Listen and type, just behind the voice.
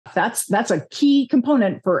That's a key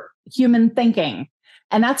component for human thinking.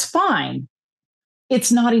 And that's fine.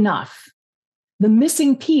 It's not enough. The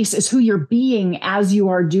missing piece is who you're being as you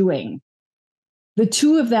are doing. The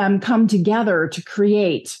two of them come together to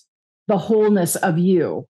create the wholeness of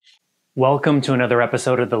you. Welcome to another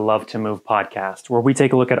episode of the Love to Move podcast, where we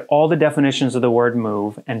take a look at all the definitions of the word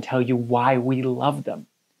move and tell you why we love them.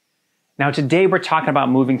 Now, today we're talking about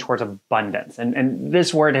moving towards abundance. And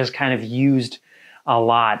this word has kind of used a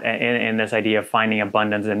lot in this idea of finding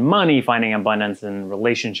abundance in money, finding abundance in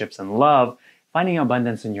relationships and love, finding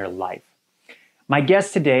abundance in your life. My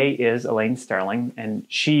guest today is Elaine Starling, and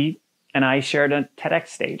she and I shared a TEDx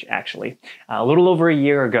stage, actually, a little over a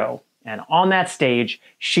year ago. And on that stage,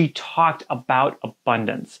 she talked about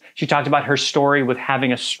abundance. She talked about her story with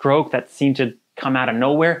having a stroke that seemed to come out of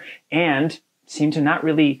nowhere and seemed to not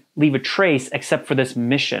really leave a trace except for this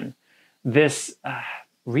mission, this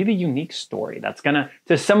really unique story that's gonna,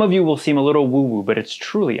 to some of you will seem a little woo-woo, but it's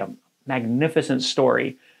truly a magnificent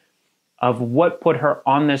story of what put her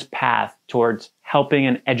on this path towards helping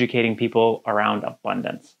and educating people around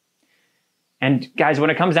abundance. And guys,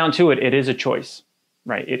 when it comes down to it, it is a choice,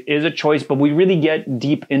 right? It is a choice, but we really get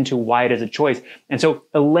deep into why it is a choice. And so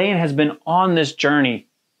Elaine has been on this journey,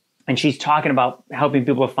 and she's talking about helping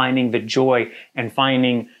people finding the joy and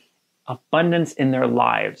finding abundance in their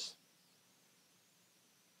lives.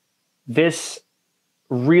 This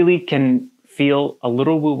really can feel a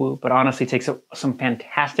little woo-woo, but honestly takes some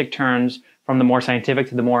fantastic turns from the more scientific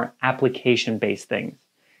to the more application-based things.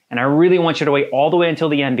 And I really want you to wait all the way until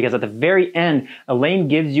the end, because at the very end, Elaine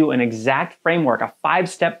gives you an exact framework, a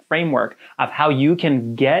 5-step framework of how you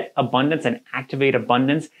can get abundance and activate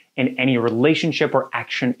abundance in any relationship or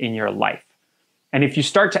action in your life. And if you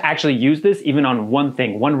start to actually use this, even on one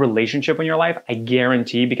thing, one relationship in your life, I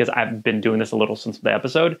guarantee, because I've been doing this a little since the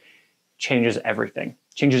episode, changes everything.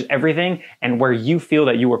 Changes everything. And where you feel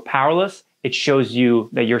that you were powerless, it shows you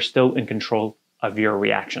that you're still in control of your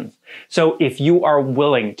reactions. So if you are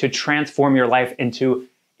willing to transform your life into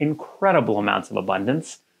incredible amounts of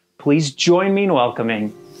abundance, please join me in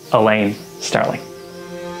welcoming Elaine Starling.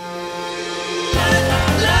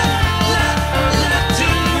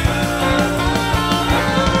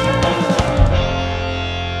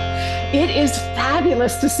 It is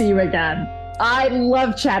fabulous to see you again. I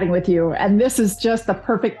love chatting with you, and this is just the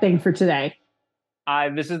perfect thing for today.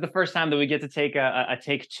 This is the first time that we get to take a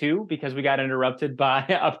take two, because we got interrupted by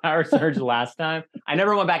a power surge last time. I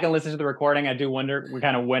never went back and listened to the recording. I do wonder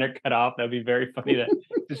kind of when it cut off. That'd be very funny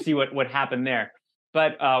to see what happened there.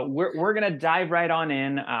 But we're gonna dive right on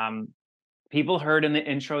in. People heard in the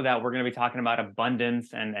intro that we're gonna be talking about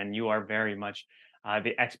abundance, and you are very much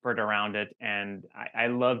the expert around it. And I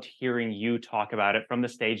loved hearing you talk about it from the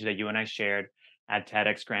stage that you and I shared at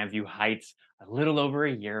TEDx Grandview Heights a little over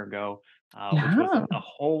a year ago. Which was a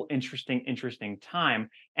whole interesting time.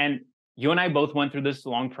 And you and I both went through this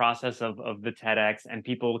long process of the TEDx, and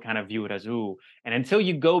people kind of view it as, ooh. And until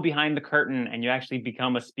you go behind the curtain and you actually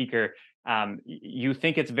become a speaker, you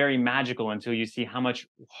think it's very magical until you see how much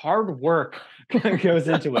hard work goes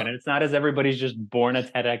into it. And it's not as everybody's just born a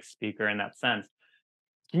TEDx speaker in that sense.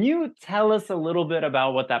 Can you tell us a little bit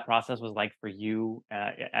about what that process was like for you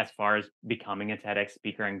as far as becoming a TEDx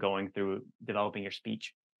speaker and going through developing your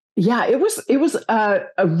speech? Yeah, it was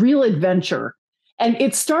a real adventure. And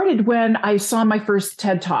it started when I saw my first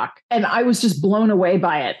TED Talk, and I was just blown away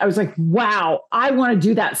by it. I was like, wow, I want to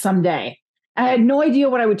do that someday. I had no idea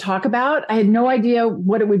what I would talk about. I had no idea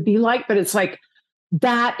what it would be like, but it's like,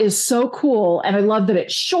 that is so cool. And I love that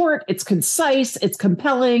it's short, it's concise, it's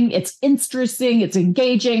compelling, it's interesting, it's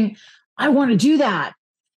engaging. I want to do that.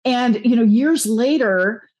 And, years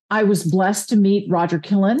later, I was blessed to meet Roger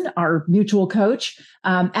Killen, our mutual coach,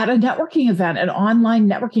 at a networking event, an online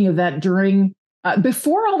networking event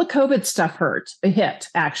before all the COVID stuff hit,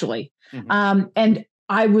 actually. Mm-hmm. And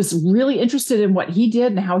I was really interested in what he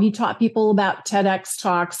did and how he taught people about TEDx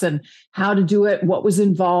talks and how to do it, what was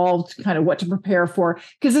involved, kind of what to prepare for,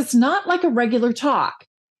 because it's not like a regular talk.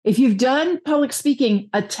 If you've done public speaking,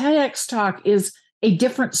 a TEDx talk is a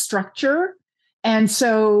different structure. And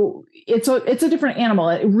so it's a different animal.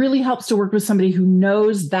 It really helps to work with somebody who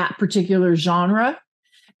knows that particular genre.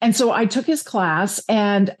 And so I took his class,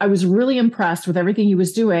 and I was really impressed with everything he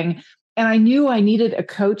was doing. And I knew I needed a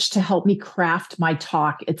coach to help me craft my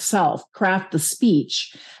talk itself, craft the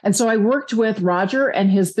speech. And so I worked with Roger and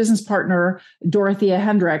his business partner, Dorothea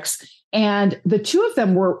Hendricks. And the two of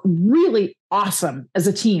them were really awesome as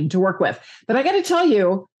a team to work with. But I got to tell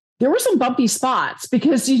you, there were some bumpy spots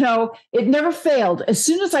because, it never failed. As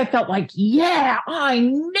soon as I felt like, yeah, I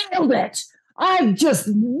nailed it,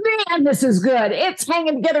 man, this is good. It's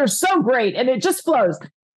hanging together so great. And it just flows.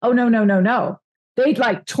 Oh, no, no, no, no. They'd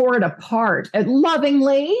like tore it apart and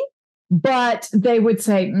lovingly, but they would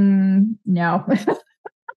say, no.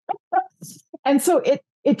 And so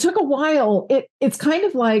it took a while. It's kind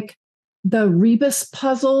of like the rebus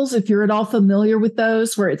puzzles, if you're at all familiar with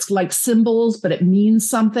those, where it's like symbols, but it means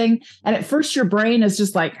something. And at first your brain is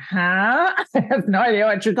just like, huh? I have no idea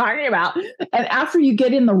what you're talking about. And after you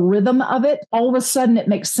get in the rhythm of it, all of a sudden it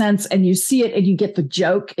makes sense and you see it and you get the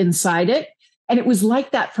joke inside it. And it was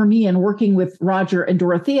like that for me in working with Roger and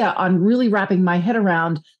Dorothea on really wrapping my head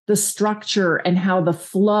around the structure and how the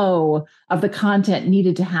flow of the content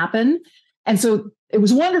needed to happen. And so it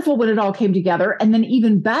was wonderful when it all came together. And then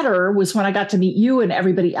even better was when I got to meet you and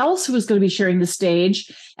everybody else who was going to be sharing the stage.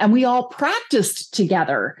 And we all practiced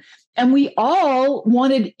together. And we all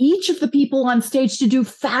wanted each of the people on stage to do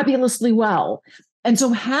fabulously well. And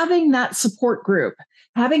so having that support group,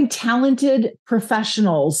 having talented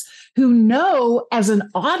professionals who know as an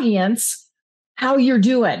audience how you're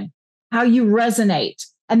doing, how you resonate,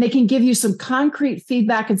 and they can give you some concrete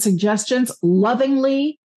feedback and suggestions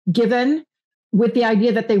lovingly given with the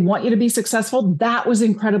idea that they want you to be successful, that was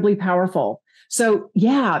incredibly powerful. So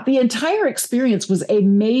yeah, the entire experience was a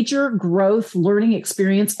major growth learning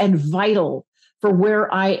experience and vital for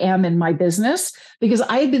where I am in my business, because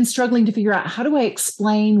I had been struggling to figure out, how do I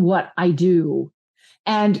explain what I do?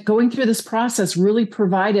 And going through this process really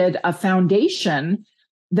provided a foundation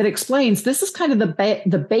that explains this is kind of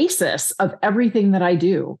the basis of everything that I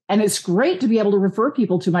do. And it's great to be able to refer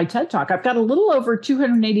people to my TED Talk. I've got a little over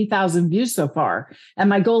 280,000 views so far, and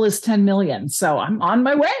my goal is 10 million. So I'm on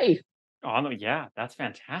my way. Oh, yeah, that's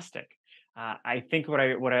fantastic. I think what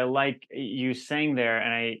I like you saying there,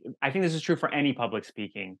 and I think this is true for any public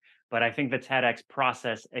speaking, but I think the TEDx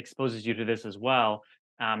process exposes you to this as well.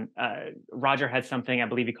 Roger had something, I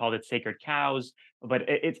believe he called it sacred cows, but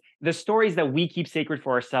it's the stories that we keep sacred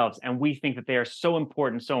for ourselves, and we think that they are so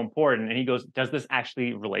important, so important. And he goes, does this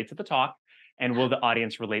actually relate to the talk? And will the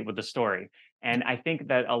audience relate with the story? And I think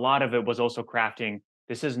that a lot of it was also crafting,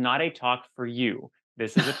 this is not a talk for you.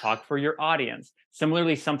 This is a talk for your audience.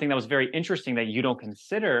 Similarly, something that was very interesting that you don't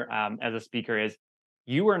consider as a speaker is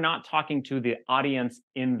you are not talking to the audience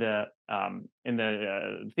in the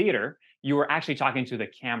theater. You were actually talking to the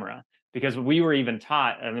camera, because we were even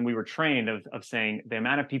taught and then we were trained of saying the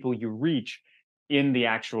amount of people you reach in the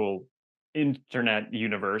actual internet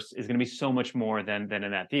universe is going to be so much more than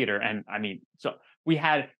in that theater. And I mean, so we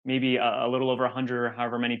had maybe a little over 100 or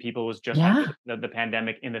however many people was just after the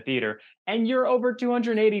pandemic in the theater, and you're over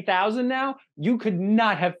 280,000 now. You could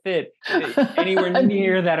not have fit anywhere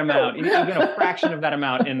near that amount, even a fraction of that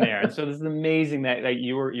amount in there. And so this is amazing that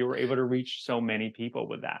you were able to reach so many people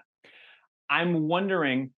with that. I'm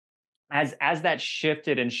wondering, as that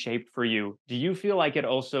shifted and shaped for you, do you feel like it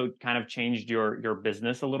also kind of changed your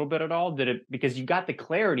business a little bit at all? Did it, because you got the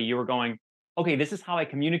clarity, you were going, okay, this is how I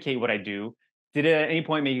communicate what I do. Did it at any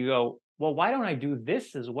point make you go, well, why don't I do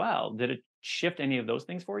this as well? Did it shift any of those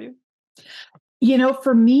things for you?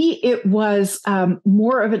 For me, it was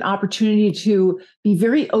more of an opportunity to be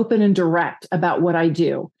very open and direct about what I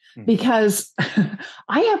do, because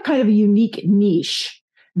I have kind of a unique niche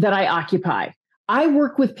that I occupy. I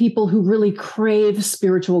work with people who really crave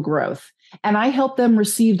spiritual growth, and I help them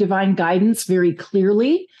receive divine guidance very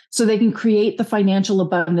clearly so they can create the financial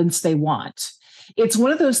abundance they want. It's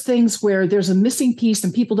one of those things where there's a missing piece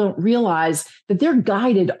and people don't realize that they're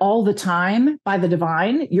guided all the time by the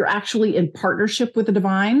divine. You're actually in partnership with the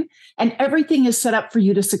divine, and everything is set up for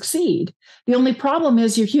you to succeed. The only problem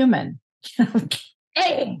is you're human.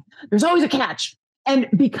 Hey, there's always a catch. And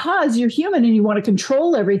because you're human and you want to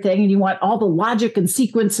control everything and you want all the logic and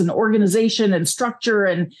sequence and organization and structure,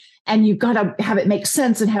 and you've got to have it make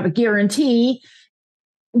sense and have a guarantee,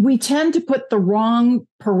 we tend to put the wrong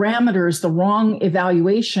parameters, the wrong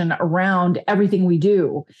evaluation around everything we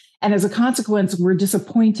do. And as a consequence, we're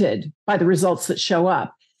disappointed by the results that show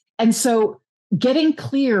up. And so getting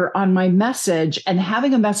clear on my message and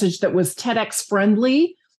having a message that was TEDx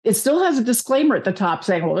friendly, it still has a disclaimer at the top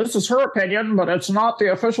saying, well, this is her opinion, but it's not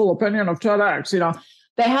the official opinion of TEDx.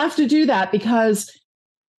 They have to do that because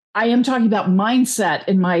I am talking about mindset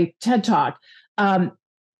in my TED Talk.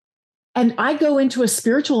 And I go into a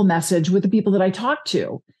spiritual message with the people that I talk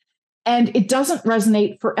to, and it doesn't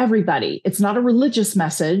resonate for everybody. It's not a religious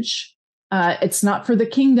message. It's not for the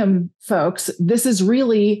kingdom folks. This is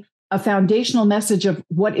really a foundational message of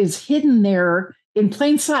what is hidden there in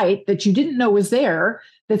plain sight that you didn't know was there,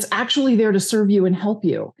 that's actually there to serve you and help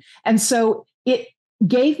you. And so it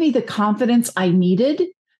gave me the confidence I needed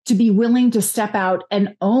to be willing to step out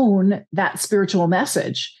and own that spiritual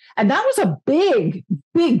message. And that was a big,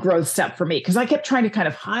 big growth step for me because I kept trying to kind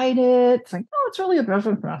of hide it. It's like, oh, it's really a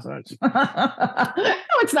business message. No,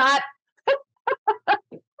 it's not.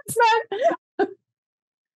 It's not.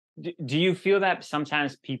 Do you feel that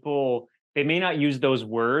sometimes people, they may not use those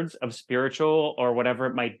words of spiritual or whatever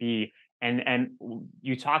it might be, and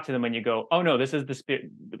you talk to them and you go, oh no, this is the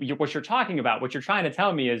spirit. What you're talking about, what you're trying to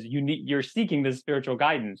tell me is you're seeking this spiritual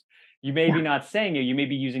guidance. You may be not saying it. You may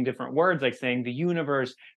be using different words, like saying the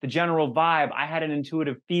universe, the general vibe. I had an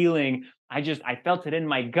intuitive feeling. I felt it in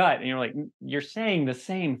my gut. And you're like, you're saying the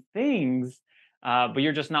same things, but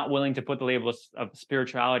you're just not willing to put the label of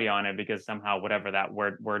spirituality on it because somehow whatever that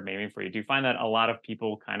word may mean for you. Do you find that a lot of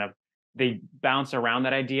people kind of, they bounce around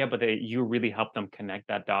that idea, but you really help them connect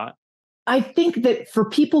that dot? I think that for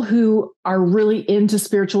people who are really into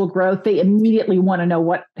spiritual growth, they immediately want to know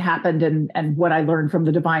what happened and what I learned from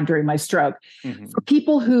the divine during my stroke. Mm-hmm. For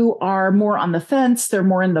people who are more on the fence, they're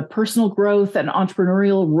more in the personal growth and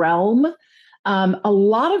entrepreneurial realm. A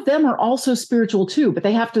lot of them are also spiritual too, but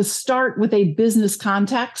they have to start with a business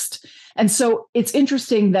context. And so it's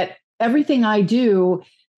interesting that everything I do,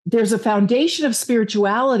 there's a foundation of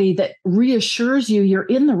spirituality that reassures you you're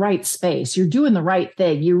in the right space. You're doing the right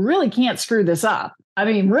thing. You really can't screw this up. I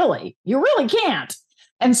mean, really, you really can't.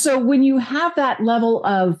 And so when you have that level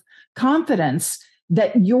of confidence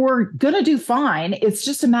that you're going to do fine, it's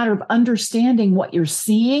just a matter of understanding what you're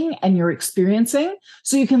seeing and you're experiencing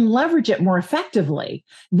so you can leverage it more effectively.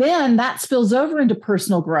 Then that spills over into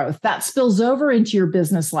personal growth. That spills over into your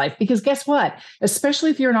business life. Because guess what? Especially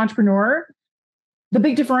if you're an entrepreneur, the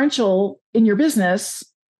big differential in your business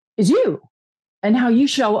is you and how you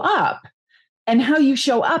show up. And how you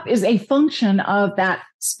show up is a function of that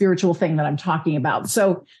spiritual thing that I'm talking about.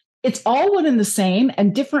 So it's all one and the same,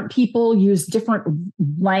 and different people use different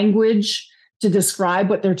language to describe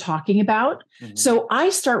what they're talking about. Mm-hmm. So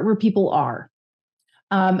I start where people are.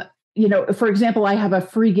 For example, I have a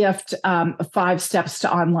free gift, 5 Steps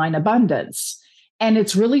to Online Abundance. And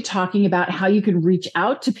it's really talking about how you can reach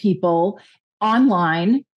out to people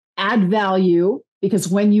online, add value, because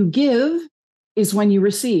when you give is when you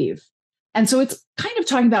receive. And so it's kind of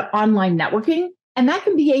talking about online networking, and that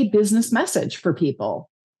can be a business message for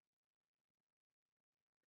people.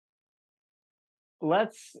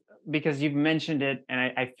 Because you've mentioned it, and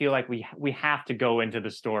I feel like we have to go into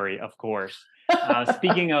the story, of course.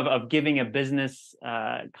 Speaking of giving a business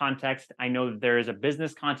context, I know that there is a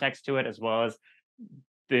business context to it, as well as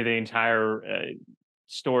the entire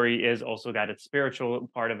story is also got its spiritual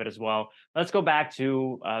part of it as well. Let's go back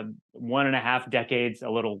to 1.5 decades, a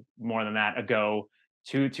little more than that ago,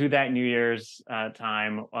 to that New Year's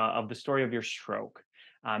time of the story of your stroke.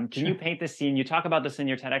 Can you paint the scene? You talk about this in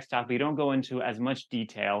your TEDx talk, but you don't go into as much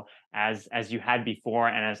detail as you had before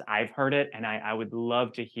and as I've heard it. And I would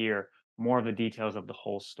love to hear more of the details of the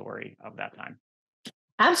whole story of that time.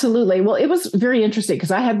 Absolutely. Well, it was very interesting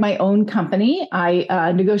because I had my own company.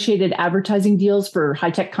 I negotiated advertising deals for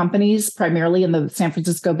high-tech companies, primarily in the San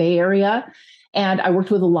Francisco Bay Area. And I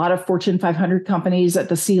worked with a lot of Fortune 500 companies at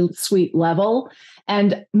the C-suite level.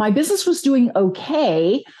 And my business was doing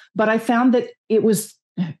okay, but I found that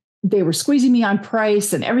they were squeezing me on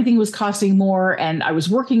price and everything was costing more. And I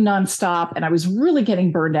was working nonstop and I was really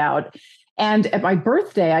getting burned out. And at my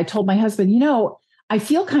birthday, I told my husband, I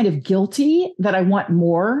feel kind of guilty that I want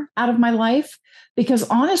more out of my life because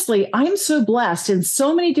honestly, I'm so blessed in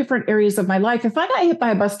so many different areas of my life. If I got hit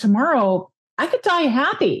by a bus tomorrow, I could die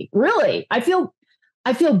happy. Really. I feel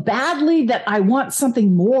badly that I want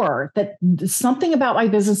something more, that something about my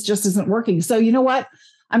business just isn't working. So you know what?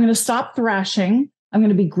 I'm going to stop thrashing. I'm going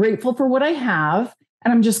to be grateful for what I have,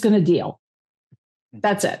 and I'm just going to deal.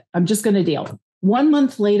 That's it. I'm just going to deal. 1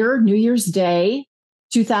 month later, New Year's Day,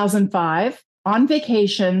 2005, on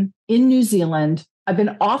vacation in New Zealand. I've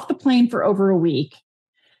been off the plane for over a week,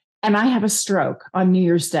 and I have a stroke on New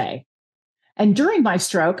Year's Day. And during my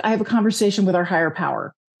stroke, I have a conversation with our higher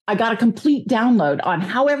power. I got a complete download on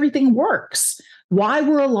how everything works, why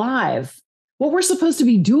we're alive, what we're supposed to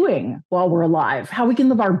be doing while we're alive, how we can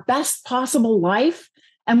live our best possible life,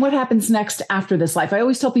 and what happens next after this life. I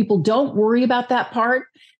always tell people, don't worry about that part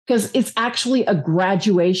because it's actually a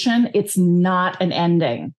graduation. It's not an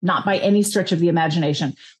ending, not by any stretch of the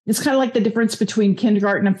imagination. It's kind of like the difference between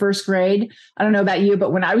kindergarten and first grade. I don't know about you,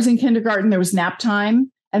 but when I was in kindergarten, there was nap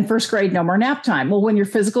time. And first grade, no more nap time. Well, when you're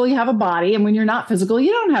physical, you have a body. And when you're not physical,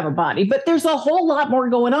 you don't have a body. But there's a whole lot more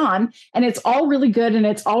going on. And it's all really good. And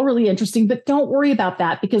it's all really interesting. But don't worry about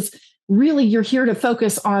that because really you're here to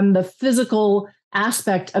focus on the physical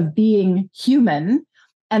aspect of being human.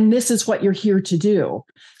 And this is what you're here to do.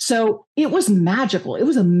 So it was magical. It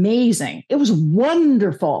was amazing. It was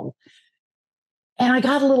wonderful. And I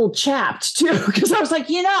got a little chapped too, because I was like,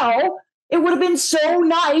 it would have been so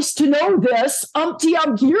nice to know this umpty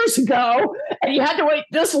years ago. And you had to wait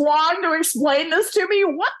this long to explain this to me.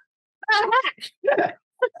 What the heck?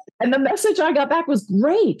 And the message I got back was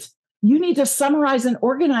great. You need to summarize and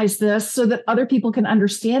organize this so that other people can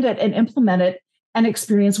understand it and implement it and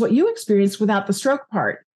experience what you experienced without the stroke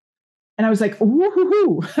part. And I was like,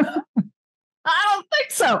 ooh, I don't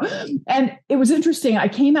think so. And it was interesting. I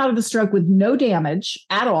came out of the stroke with no damage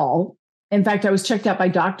at all. In fact, I was checked out by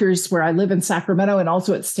doctors where I live in Sacramento and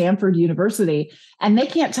also at Stanford University, and they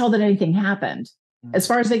can't tell that anything happened. As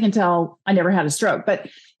far as they can tell, I never had a stroke. But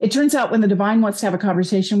it turns out when the divine wants to have a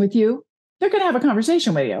conversation with you, they're going to have a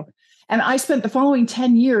conversation with you. And I spent the following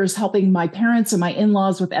 10 years helping my parents and my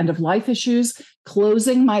in-laws with end-of-life issues,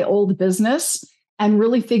 closing my old business, and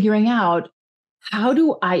really figuring out, how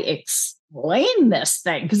do I explain this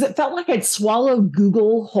thing? Because it felt like I'd swallowed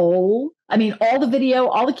Google whole. I mean, all the video,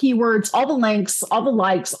 all the keywords, all the links, all the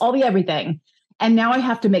likes, all the everything. And now I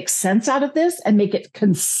have to make sense out of this and make it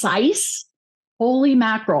concise. Holy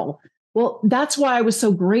mackerel. Well, that's why I was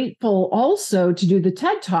so grateful also to do the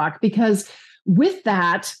TED Talk, because with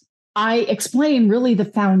that, I explain really the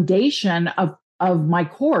foundation of my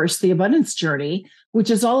course, The Abundance Journey, which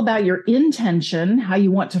is all about your intention, how you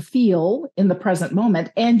want to feel in the present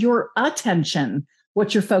moment, and your attention,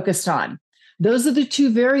 what you're focused on. Those are the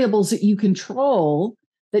two variables that you control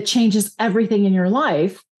that changes everything in your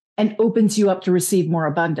life and opens you up to receive more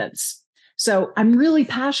abundance. So I'm really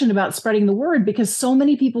passionate about spreading the word because so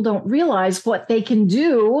many people don't realize what they can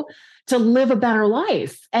do to live a better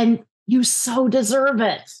life. And you so deserve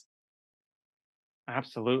it.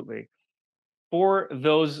 Absolutely. For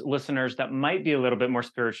those listeners that might be a little bit more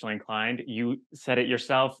spiritually inclined, you said it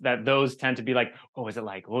yourself that those tend to be like, what was it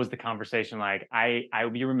like? What was the conversation like? I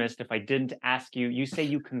would be remiss if I didn't ask you. You say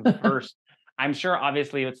you conversed. I'm sure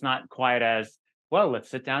obviously it's not quite as, well, let's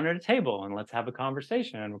sit down at a table and let's have a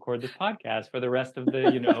conversation and record this podcast for the rest of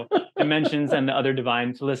the, dimensions and the other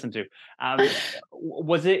divine to listen to.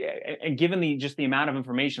 Was it, and given the amount of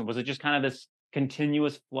information, was it just kind of this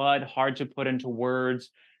continuous flood, hard to put into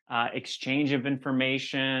words, exchange of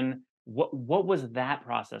information? What was that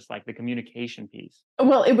process like, the communication piece?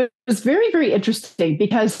 Well, it was very, very interesting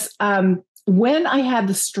because when I had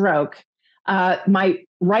the stroke, my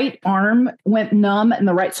right arm went numb and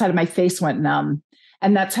the right side of my face went numb.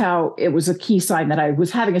 And that's how it was a key sign that I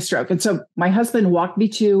was having a stroke. And so my husband walked me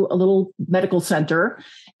to a little medical center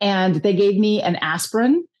and they gave me an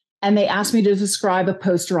aspirin and they asked me to describe a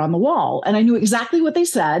poster on the wall. And I knew exactly what they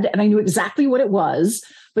said and I knew exactly what it was,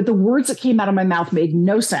 but the words that came out of my mouth made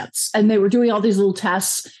no sense. And they were doing all these little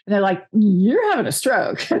tests and they're like, you're having a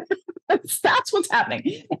stroke. That's what's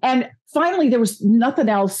happening. And finally, there was nothing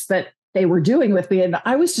else that they were doing with me. And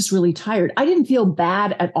I was just really tired. I didn't feel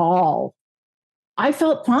bad at all. I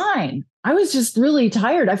felt fine. I was just really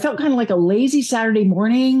tired. I felt kind of like a lazy Saturday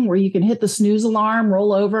morning where you can hit the snooze alarm,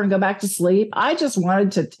 roll over and go back to sleep. I just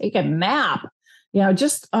wanted to take a nap,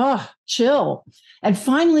 just chill. And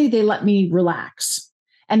finally, they let me relax.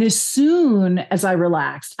 And as soon as I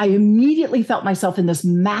relaxed, I immediately felt myself in this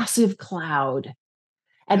massive cloud.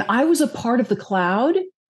 And I was a part of the cloud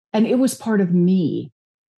and it was part of me.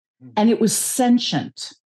 And it was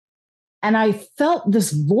sentient. And I felt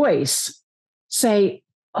this voice say,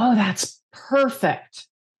 oh, that's perfect.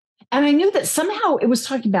 And I knew that somehow it was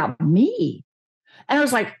talking about me. And I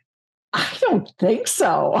was like, I don't think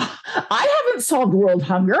so. I haven't solved world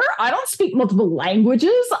hunger. I don't speak multiple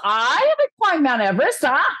languages. I haven't climbed Mount Everest.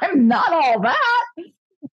 I'm not all that.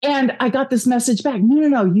 And I got this message back.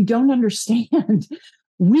 No, you don't understand.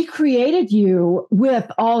 We created you with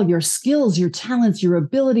all your skills, your talents, your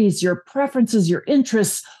abilities, your preferences, your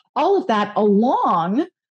interests, all of that along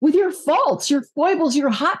with your faults, your foibles,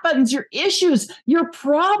 your hot buttons, your issues, your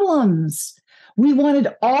problems. We wanted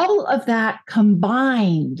all of that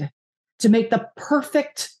combined to make the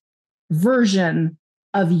perfect version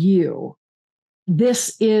of you.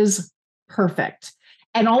 This is perfect.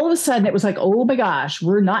 And all of a sudden it was like, oh my gosh,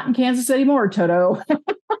 we're not in Kansas anymore, Toto.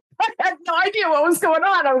 I had no idea what was going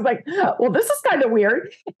on. I was like, well, this is kind of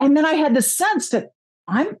weird. And then I had the sense that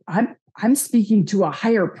I'm speaking to a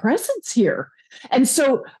higher presence here. And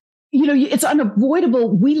so, it's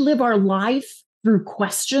unavoidable. We live our life through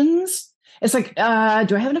questions. It's like, do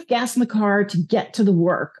I have enough gas in the car to get to the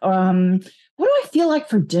work? What do I feel like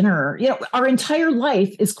for dinner? Our entire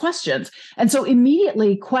life is questions. And so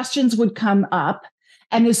immediately questions would come up.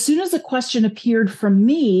 And as soon as a question appeared from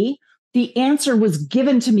me, the answer was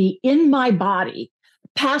given to me in my body.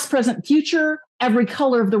 past, present, future, every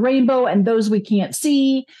color of the rainbow and those we can't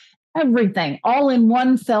see, everything all in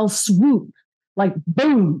one fell swoop, like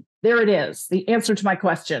boom, there it is, the answer to my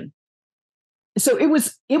question. So it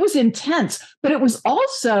was intense, but it was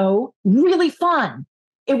also really fun.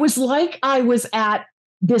 It was like I was at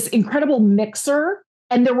this incredible mixer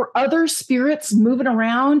and there were other spirits moving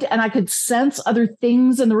around and I could sense other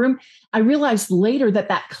things in the room. I realized later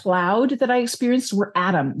that cloud that I experienced were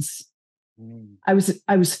atoms. I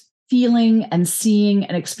was feeling and seeing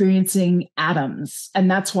and experiencing atoms. And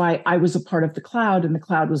that's why I was a part of the cloud and the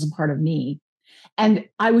cloud was a part of me. And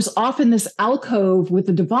I was off in this alcove with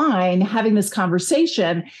the divine having this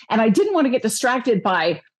conversation. And I didn't want to get distracted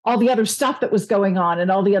by all the other stuff that was going on and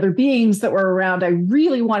all the other beings that were around. I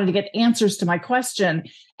really wanted to get answers to my question.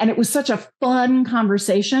 And it was such a fun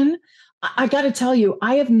conversation. I got to tell you,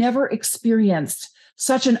 I have never experienced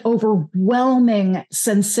such an overwhelming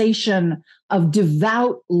sensation of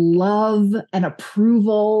devout love and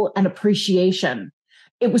approval and appreciation.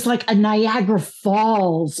 It was like a Niagara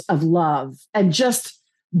Falls of love and just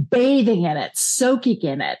bathing in it, soaking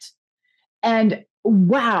in it. And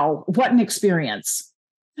wow, what an experience.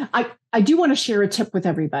 I do want to share a tip with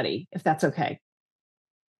everybody, if that's okay.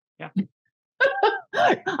 Yeah.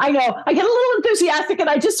 I know I get a little enthusiastic and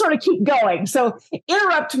I just sort of keep going. So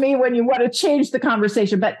interrupt me when you want to change the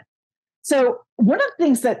conversation. But so one of the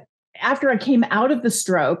things that after I came out of the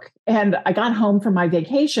stroke and I got home from my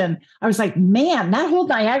vacation, I was like, man, that whole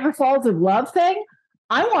Niagara Falls of love thing,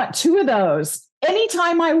 I want 2 of those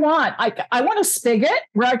anytime I want. I want a spigot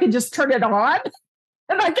where I can just turn it on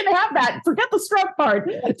and I can have that. Forget the stroke part.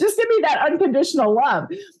 Just give me that unconditional love.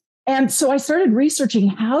 And so I started researching,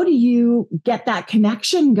 how do you get that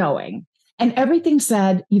connection going? And everything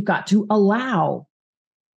said, you've got to allow.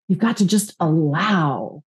 You've got to just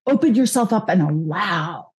allow. Open yourself up and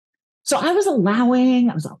allow. So I was allowing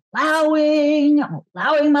my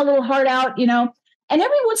little heart out, and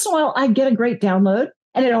every once in a while I'd get a great download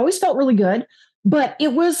and it always felt really good, but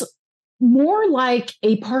it was more like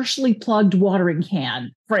a partially plugged watering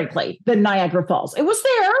can, frankly, than Niagara Falls. It was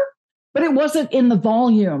there, but it wasn't in the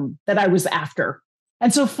volume that I was after.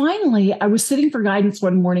 And so finally, I was sitting for guidance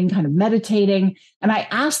one morning, kind of meditating, and I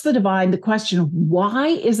asked the divine the question, why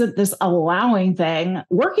isn't this allowing thing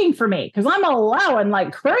working for me? Because I'm allowing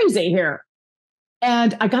like crazy here.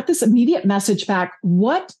 And I got this immediate message back.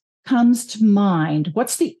 What comes to mind?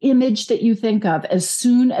 What's the image that you think of as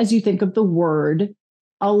soon as you think of the word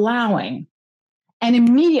allowing? And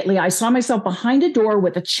immediately I saw myself behind a door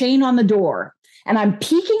with a chain on the door. And I'm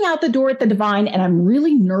peeking out the door at the divine, and I'm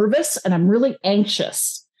really nervous and I'm really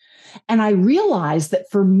anxious. And I realized that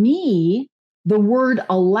for me, the word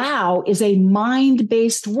allow is a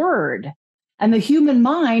mind-based word. And the human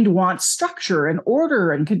mind wants structure and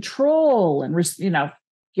order and control and,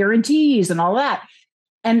 guarantees and all that.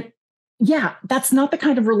 And yeah, that's not the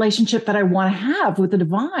kind of relationship that I want to have with the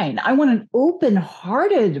divine. I want an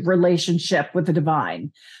open-hearted relationship with the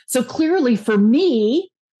divine. So clearly for me,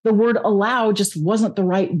 the word allow just wasn't the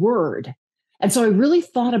right word. And so I really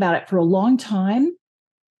thought about it for a long time.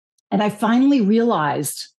 And I finally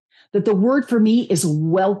realized that the word for me is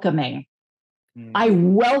welcoming. I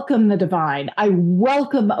welcome the divine. I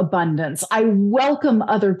welcome abundance. I welcome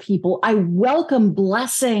other people. I welcome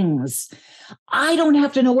blessings. I don't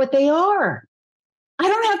have to know what they are. I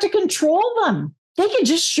don't have to control them. They can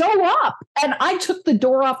just show up. And I took the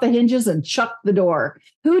door off the hinges and chucked the door.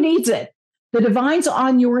 Who needs it? The divine's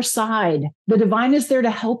on your side. The divine is there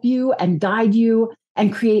to help you and guide you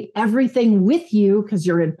and create everything with you, because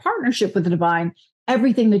you're in partnership with the divine,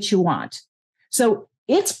 everything that you want. So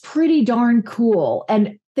it's pretty darn cool.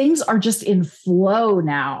 And things are just in flow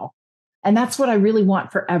now. And that's what I really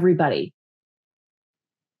want for everybody.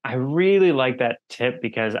 I really like that tip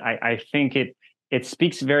because I think it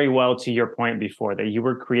speaks very well to your point before, that you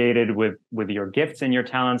were created with your gifts and your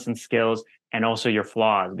talents and skills, and also your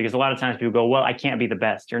flaws. Because a lot of times people go, well, I can't be the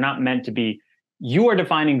best. You're not meant to be. You are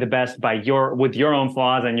defining the best with your own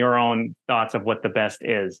flaws and your own thoughts of what the best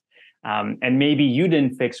is. And maybe you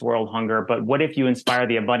didn't fix world hunger, but what if you inspire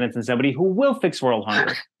the abundance in somebody who will fix world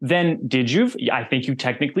hunger? Then did you? I think you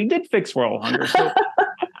technically did fix world hunger. So,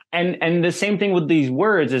 and the same thing with these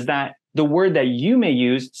words is that the word that you may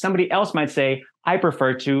use, somebody else might say, I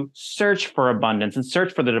prefer to search for abundance and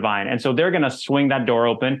search for the divine. And so they're going to swing that door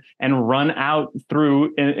open and run out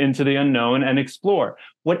through into the unknown and explore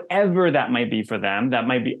whatever that might be for them. That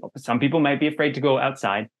might be, some people might be afraid to go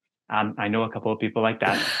outside. I know a couple of people like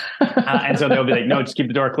that. And so they'll be like, no, just keep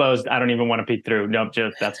the door closed. I don't even want to peek through. No,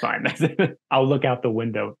 that's fine. I'll look out the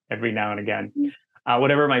window every now and again,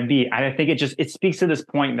 whatever it might be. I think it speaks to this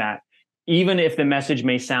point that even if the message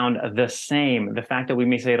may sound the same, the fact that we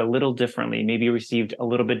may say it a little differently, maybe received a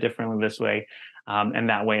little bit differently this way, and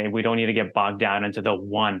that way, we don't need to get bogged down into the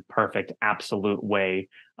one perfect, absolute way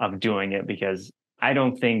of doing it, because I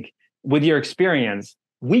don't think, with your experience,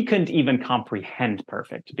 we couldn't even comprehend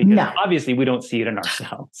perfect, because obviously we don't see it in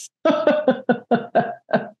ourselves.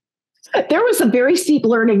 There was a very steep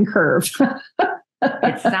learning curve.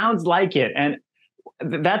 It sounds like it. And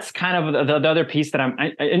that's kind of the other piece that I'm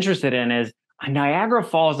interested in is Niagara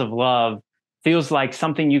Falls of love feels like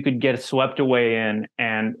something you could get swept away in.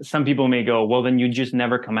 And some people may go, well, then you just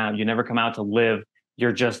never come out. You never come out to live.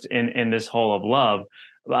 You're just in this hole of love.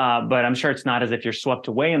 But I'm sure it's not as if you're swept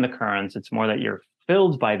away in the currents. It's more that you're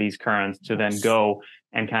filled by these currents to then go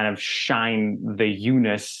and kind of shine the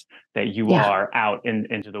you-ness that you are out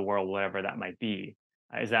into the world, whatever that might be.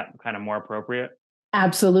 Is that kind of more appropriate?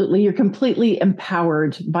 Absolutely. You're completely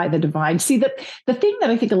empowered by the divine. See, the thing that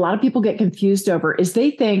I think a lot of people get confused over is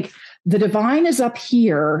they think the divine is up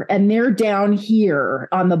here and they're down here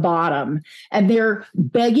on the bottom, and they're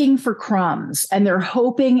begging for crumbs, and they're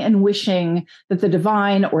hoping and wishing that the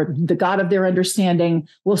divine or the God of their understanding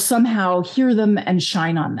will somehow hear them and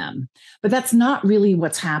shine on them. But that's not really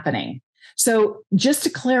what's happening. So just to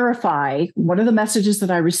clarify, one of the messages that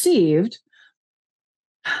I received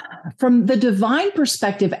from the divine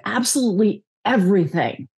perspective, absolutely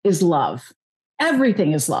everything is love.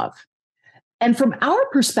 Everything is love. And from our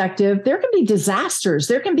perspective, there can be disasters.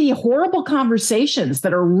 There can be horrible conversations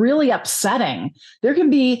that are really upsetting. There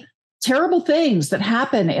can be terrible things that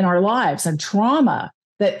happen in our lives and trauma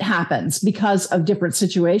that happens because of different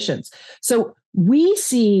situations. So we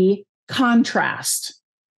see contrast.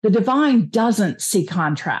 The divine doesn't see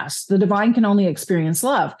contrast. The divine can only experience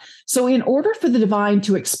love. So in order for the divine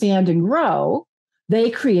to expand and grow, they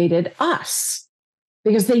created us,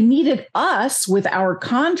 because they needed us with our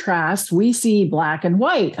contrast. We see black and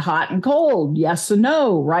white, hot and cold, yes and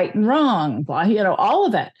no, right and wrong, all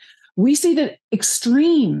of it. We see the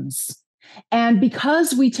extremes. And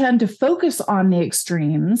because we tend to focus on the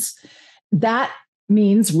extremes, that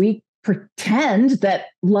means we pretend that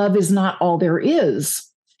love is not all there is.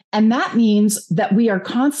 And that means that we are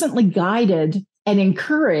constantly guided and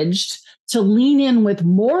encouraged to lean in with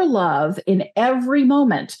more love in every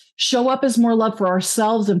moment, show up as more love for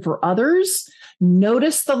ourselves and for others,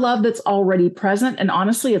 notice the love that's already present. And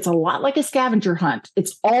honestly, it's a lot like a scavenger hunt.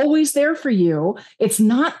 It's always there for you. It's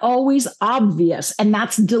not always obvious, and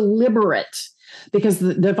that's deliberate, because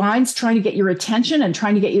the divine's trying to get your attention and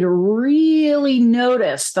trying to get you to really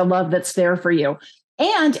notice the love that's there for you.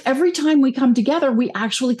 And every time we come together, we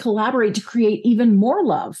actually collaborate to create even more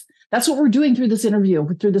love. That's what we're doing through this interview,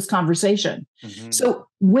 through this conversation. Mm-hmm. So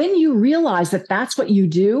when you realize that that's what you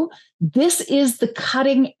do, this is the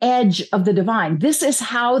cutting edge of the divine. This is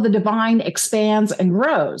how the divine expands and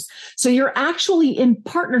grows. So you're actually in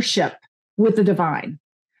partnership with the divine.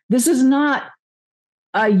 This is not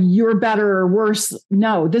you're better or worse.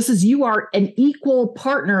 No, this is, you are an equal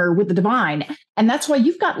partner with the divine. And that's why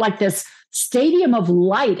you've got like this stadium of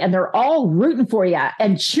light, and they're all rooting for you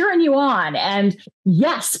and cheering you on. And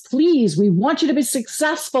yes, please, we want you to be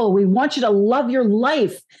successful. We want you to love your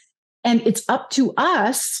life. And it's up to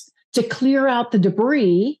us to clear out the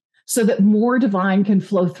debris so that more divine can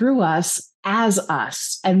flow through us as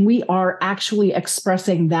us. And we are actually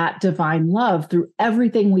expressing that divine love through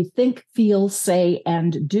everything we think, feel, say,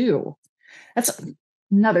 and do. That's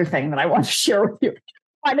another thing that I want to share with you.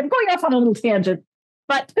 I'm going off on a little tangent,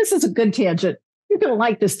 but this is a good tangent. You're going to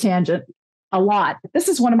like this tangent a lot. This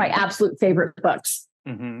is one of my absolute favorite books.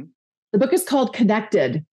 Mm-hmm. The book is called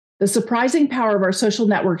Connected: The Surprising Power of Our Social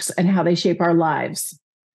Networks and How They Shape Our Lives.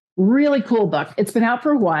 Really cool book. It's been out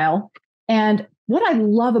for a while. And what I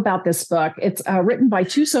love about this book, it's written by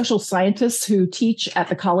two social scientists who teach at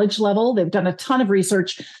the college level. They've done a ton of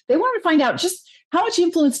research. They want to find out just how much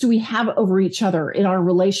influence do we have over each other in our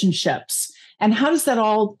relationships? And how does that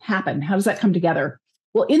all happen? How does that come together?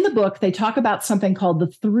 Well, in the book, they talk about something called the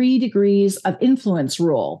 3 degrees of influence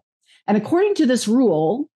rule. And according to this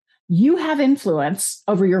rule, you have influence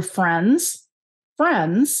over your friends. That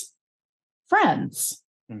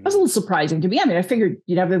was a little surprising to me. I mean, I figured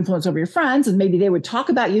you'd have influence over your friends and maybe they would talk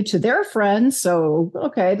about you to their friends. So,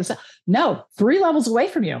 okay, no, 3 levels away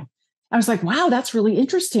from you. I was like, wow, that's really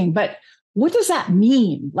interesting. But what does that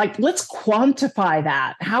mean? Like, let's quantify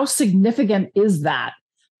that. How significant is that?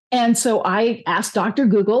 And so I asked Dr.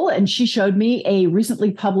 Google, and she showed me a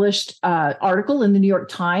recently published article in the New York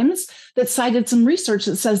Times that cited some research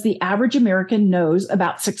that says the average American knows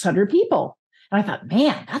about 600 people. And I thought,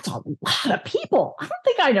 man, that's a lot of people. I don't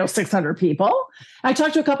think I know 600 people. I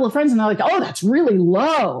talked to a couple of friends and they're like, oh, that's really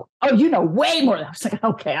low. Oh, you know, way more. I was like,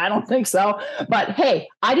 okay, I don't think so. But hey,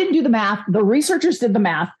 I didn't do the math. The researchers did the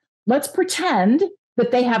math. Let's pretend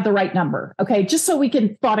that they have the right number. Okay. Just so we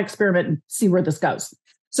can thought experiment and see where this goes.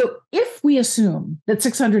 So if we assume that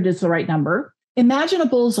 600 is the right number, imagine a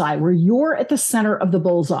bullseye where you're at the center of the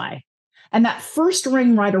bullseye. And that first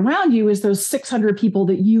ring right around you is those 600 people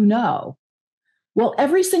that you know. Well,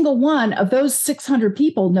 every single one of those 600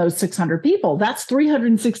 people knows 600 people. That's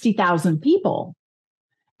 360,000 people.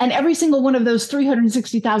 And every single one of those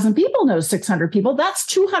 360,000 people knows 600 people. That's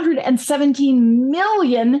 217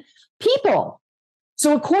 million people.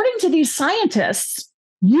 So according to these scientists,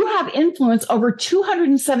 you have influence over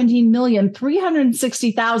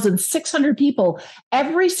 217,360,600 people.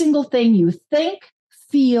 Every single thing you think,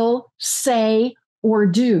 feel, say, or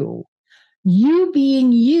do. You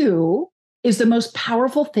being you is the most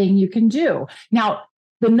powerful thing you can do. Now,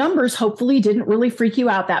 the numbers hopefully didn't really freak you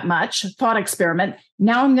out that much. Thought experiment.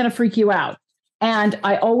 Now I'm going to freak you out. And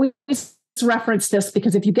I always reference this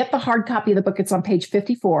because if you get the hard copy of the book, it's on page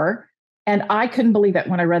 54. And I couldn't believe it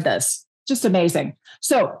when I read this. Just amazing.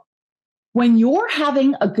 So when you're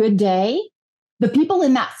having a good day, the people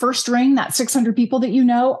in that first ring, that 600 people that you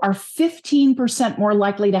know, are 15% more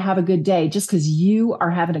likely to have a good day just because you are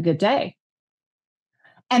having a good day.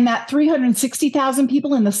 And that 360,000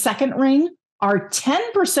 people in the second ring are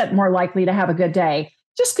 10% more likely to have a good day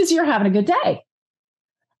just because you're having a good day.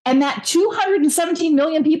 And that 217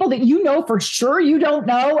 million people that you know for sure you don't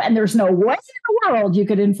know, and there's no way in the world you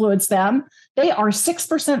could influence them, they are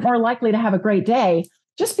 6% more likely to have a great day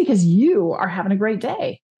just because you are having a great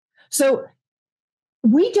day. So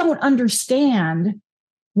we don't understand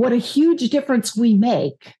what a huge difference we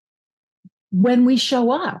make when we show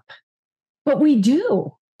up, but we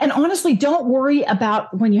do. And honestly, don't worry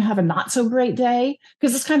about when you have a not so great day,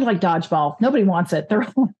 because it's kind of like dodgeball. Nobody wants it. They're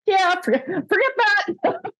like, yeah, forget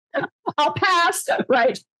that. I'll pass,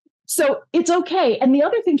 right? So it's okay. And the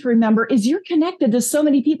other thing to remember is you're connected to so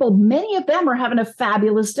many people. Many of them are having a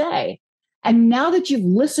fabulous day. And now that you've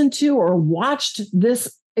listened to or watched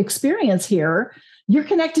this experience here, you're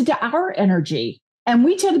connected to our energy. And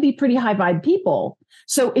we tend to be pretty high vibe people.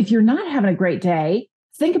 So if you're not having a great day,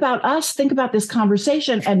 think about us, think about this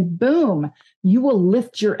conversation, and boom, you will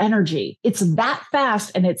lift your energy. It's that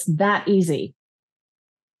fast and it's that easy.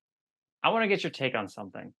 I want to get your take on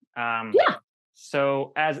something. Yeah.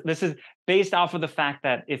 So as this is based off of the fact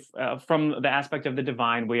that if from the aspect of the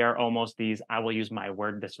divine, we are almost these, I will use my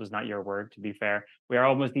word. This was not your word, to be fair. We are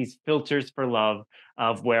almost these filters for love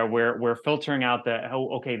of where we're filtering out the,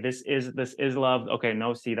 oh, okay, this is love. Okay,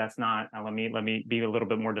 no, see, that's not. Let me be a little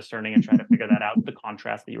bit more discerning and try to figure that out. The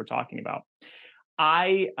contrast that you were talking about.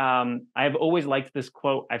 I've always liked this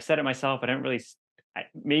quote. I've said it myself. I didn't really.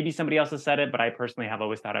 Maybe somebody else has said it, but I personally have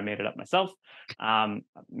always thought I made it up myself.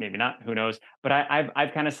 Maybe not, who knows? But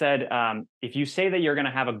I've kind of said, if you say that you're going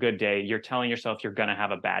to have a good day, you're telling yourself you're going to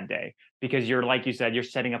have a bad day, because you're, like you said, you're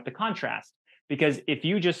setting up the contrast. Because if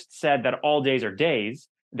you just said that all days are days,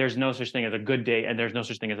 there's no such thing as a good day and there's no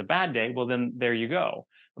such thing as a bad day, well, then there you go.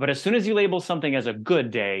 But as soon as you label something as a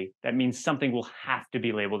good day, that means something will have to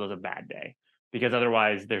be labeled as a bad day, because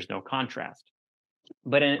otherwise there's no contrast.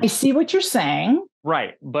 But I see what you're saying.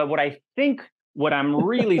 Right. But what I'm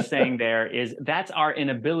really saying there is that's our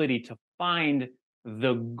inability to find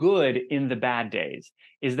the good in the bad days,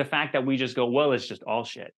 is the fact that we just go, well, it's just all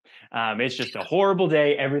shit. It's just a horrible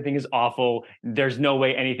day. Everything is awful. There's no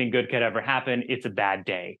way anything good could ever happen. It's a bad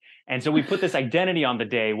day. And so we put this identity on the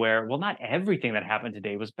day where, well, not everything that happened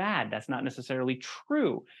today was bad. That's not necessarily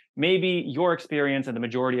true. Maybe your experience and the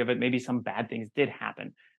majority of it, maybe some bad things did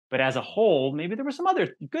happen. But as a whole, maybe there were some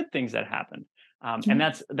other good things that happened. And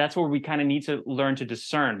that's where we kind of need to learn to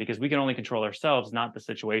discern, because we can only control ourselves, not the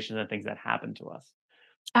situations and things that happen to us.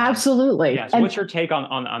 Absolutely. Yeah. So what's your take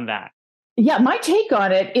on that? Yeah, my take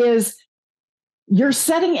on it is you're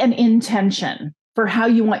setting an intention for how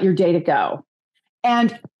you want your day to go.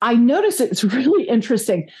 And I notice it's really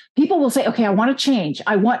interesting. People will say, okay, I want to change.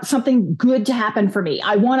 I want something good to happen for me.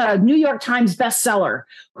 I want a New York Times bestseller.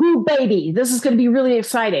 Whoo, baby, this is going to be really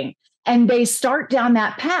exciting. And they start down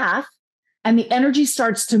that path and the energy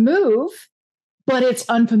starts to move, but it's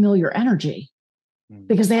unfamiliar energy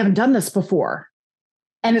because they haven't done this before.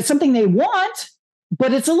 And it's something they want,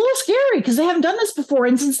 but it's a little scary because they haven't done this before.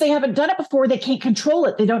 And since they haven't done it before, they can't control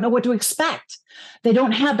it. They don't know what to expect. They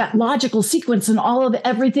don't have that logical sequence and all of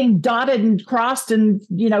everything dotted and crossed and,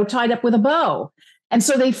 tied up with a bow. And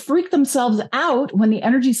so they freak themselves out when the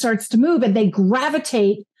energy starts to move and they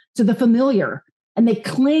gravitate to the familiar. and they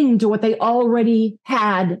cling to what they already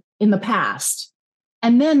had in the past.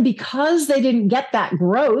 And then because they didn't get that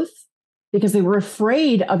growth, because they were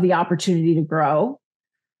afraid of the opportunity to grow,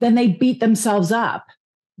 then they beat themselves up.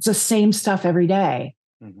 It's the same stuff every day.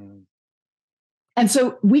 Mm-hmm. And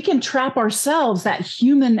so we can trap ourselves, that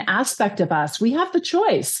human aspect of us. We have the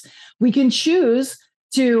choice. We can choose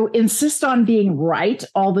to insist on being right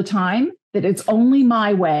all the time, that it's only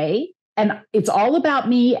my way and it's all about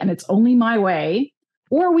me and it's only my way.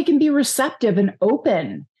 Or we can be receptive and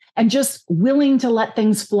open and just willing to let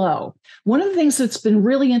things flow. One of the things that's been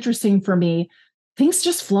really interesting for me, things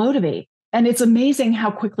just flow to me. And it's amazing how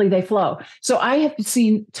quickly they flow. So I have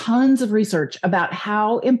seen tons of research about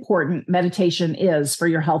how important meditation is for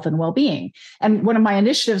your health and well-being. And one of my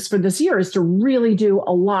initiatives for this year is to really do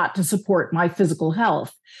a lot to support my physical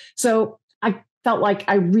health. So I felt like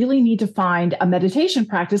I really need to find a meditation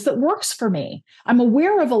practice that works for me. I'm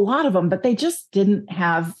aware of a lot of them, but they just didn't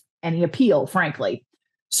have any appeal, frankly.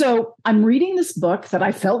 So I'm reading this book that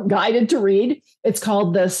I felt guided to read. It's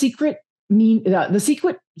called The Secret Messages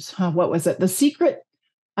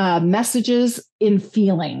in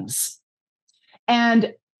Feelings.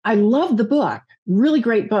 And I love the book, really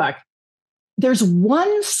great book. There's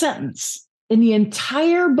one sentence in the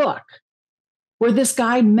entire book where this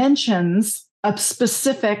guy mentions a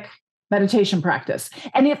specific meditation practice.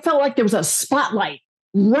 And it felt like there was a spotlight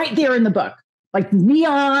right there in the book, like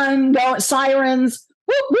neon, sirens,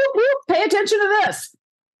 whoop, whoop, whoop, pay attention to this.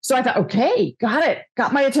 So I thought, okay, got it,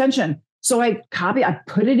 got my attention. So I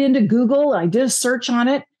put it into Google, I did a search on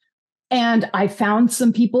it, and I found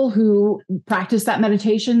some people who practiced that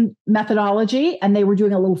meditation methodology, and they were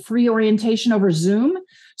doing a little free orientation over Zoom.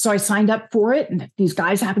 So I signed up for it, and these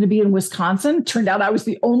guys happened to be in Wisconsin. Turned out I was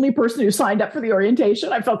the only person who signed up for the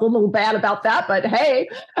orientation. I felt a little bad about that, but hey,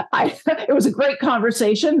 it was a great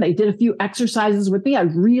conversation. They did a few exercises with me. I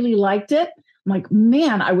really liked it. I'm like,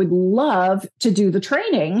 man, I would love to do the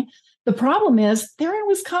training. The problem is they're in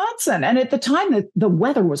Wisconsin. And at the time, the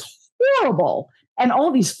weather was horrible and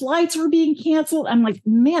all these flights were being canceled. I'm like,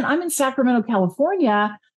 man, I'm in Sacramento,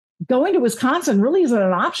 California. Going to Wisconsin really isn't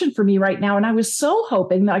an option for me right now. And I was so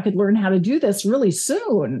hoping that I could learn how to do this really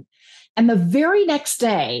soon. And the very next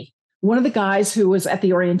day, one of the guys who was at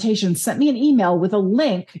the orientation sent me an email with a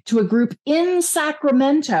link to a group in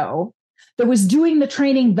Sacramento that was doing the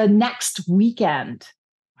training the next weekend.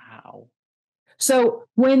 Wow. So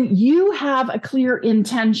when you have a clear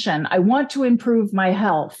intention, I want to improve my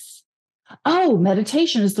health. Oh,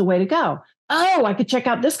 meditation is the way to go. Oh, I could check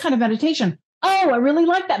out this kind of meditation. Oh, I really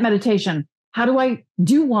like that meditation. How do I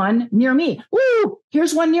do one near me? Ooh,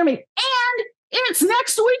 here's one near me. And it's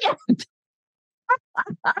next weekend.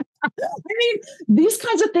 I mean, these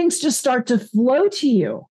kinds of things just start to flow to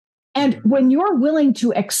you. And when you're willing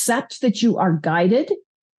to accept that you are guided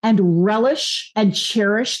and relish and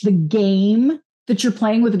cherish the game that you're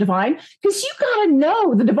playing with the divine, because you got to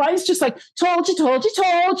know the divine's just like, told you, told you,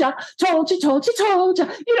 told you, told you, told you, told you.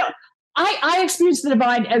 You know, I experience the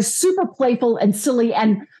divine as super playful and silly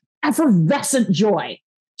and effervescent joy,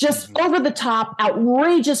 just over the top,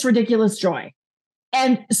 outrageous, ridiculous joy.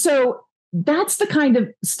 And so that's the kind of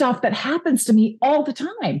stuff that happens to me all the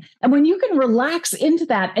time. And when you can relax into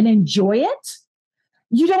that and enjoy it,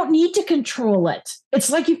 you don't need to control it. It's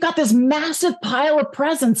like you've got this massive pile of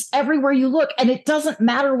presents everywhere you look, and it doesn't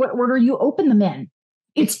matter what order you open them in.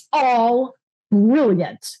 It's all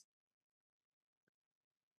brilliant.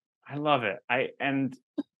 I love it. I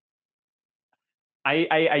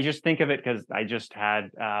just think of it because I just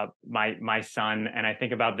had my son, and I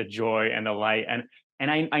think about the joy and the light,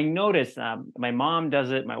 and I notice my mom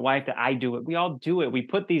does it, my wife, that I do it. We all do it. We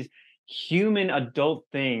put these human adult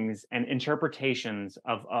things and interpretations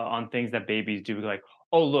of on things that babies do, like,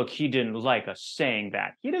 oh, look, he didn't like us saying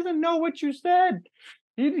that. He doesn't know what you said.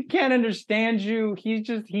 He can't understand you. He's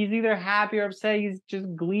either happy or upset. He's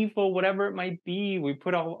just gleeful, whatever it might be. We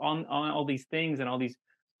put on all these things and all these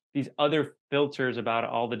other filters about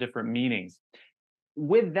all the different meanings.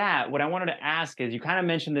 With that, what I wanted to ask is, you kind of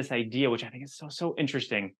mentioned this idea, which I think is so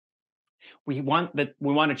interesting. We want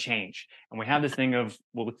to change, and we have this thing of,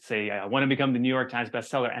 well, let's say I want to become the New York Times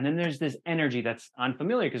bestseller, and then there's this energy that's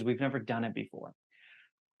unfamiliar because we've never done it before.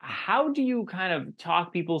 How do you kind of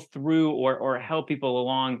talk people through or help people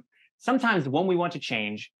along? Sometimes when we want to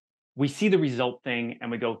change, we see the result thing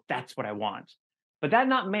and we go, that's what I want. But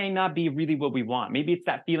that may not be really what we want. Maybe it's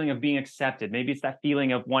that feeling of being accepted. Maybe it's that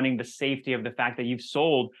feeling of wanting the safety of the fact that you've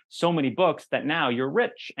sold so many books that now you're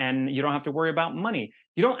rich and you don't have to worry about money.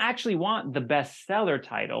 You don't actually want the bestseller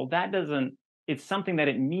title. It's something that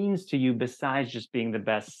it means to you besides just being the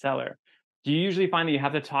bestseller. Do you usually find that you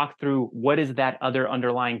have to talk through what is that other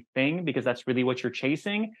underlying thing? Because that's really what you're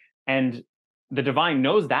chasing. And the divine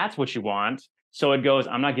knows that's what you want. So it goes,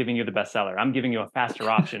 I'm not giving you the bestseller. I'm giving you a faster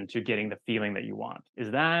option to getting the feeling that you want.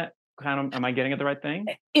 Is that kind of, am I getting at the right thing?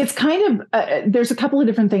 It's kind of, there's a couple of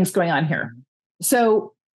different things going on here.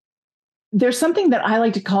 So there's something that I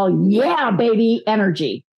like to call, yeah, baby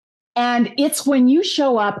energy. And it's when you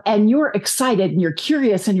show up and you're excited and you're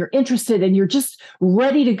curious and you're interested and you're just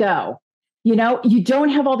ready to go. You know, you don't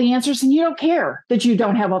have all the answers and you don't care that you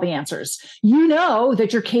don't have all the answers. You know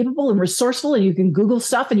that you're capable and resourceful and you can Google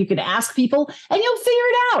stuff and you can ask people and you'll figure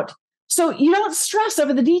it out. So you don't stress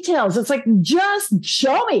over the details. It's like, just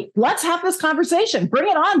show me. Let's have this conversation. Bring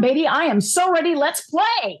it on, baby. I am so ready. Let's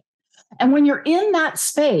play. And when you're in that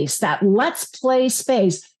space, that let's play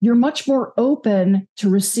space, you're much more open to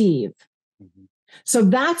receive. Mm-hmm. So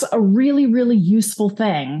that's a really, really useful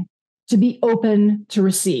thing, to be open to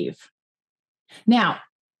receive. Now,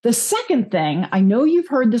 the second thing, I know you've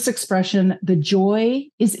heard this expression, the joy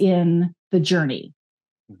is in the journey.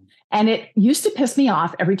 Mm-hmm. And it used to piss me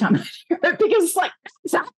off every time I hear it, because it's like,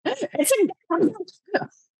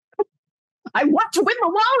 I want to win the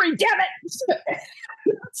lottery, damn it.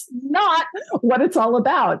 That's not what it's all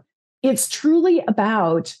about. It's truly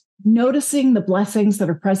about noticing the blessings that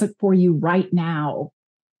are present for you right now.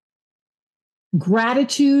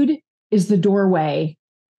 Gratitude is the doorway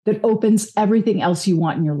that opens everything else you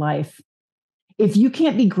want in your life. If you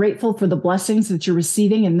can't be grateful for the blessings that you're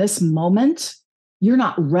receiving in this moment, you're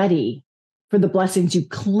not ready for the blessings you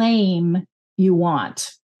claim you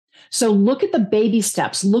want. So look at the baby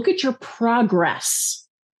steps, look at your progress,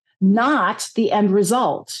 not the end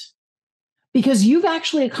result, because you've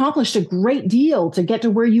actually accomplished a great deal to get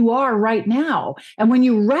to where you are right now. And when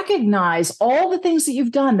you recognize all the things that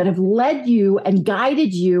you've done that have led you and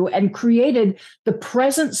guided you and created the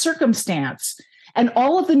present circumstance and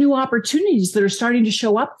all of the new opportunities that are starting to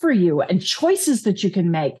show up for you and choices that you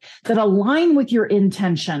can make that align with your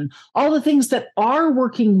intention, all the things that are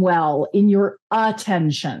working well in your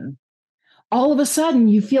attention, all of a sudden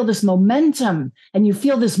you feel this momentum and you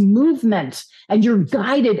feel this movement and you're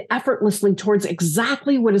guided effortlessly towards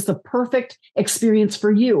exactly what is the perfect experience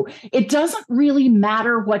for you. It doesn't really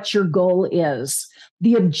matter what your goal is.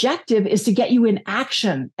 The objective is to get you in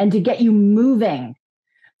action and to get you moving.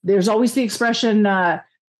 There's always the expression,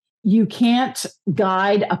 you can't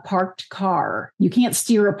guide a parked car. You can't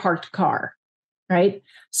steer a parked car, right?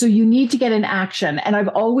 So you need to get in action. And I've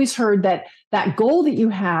always heard that that goal that you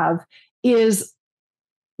have is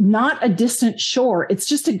not a distant shore. It's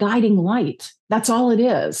just a guiding light. That's all it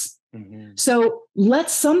is. Mm-hmm. So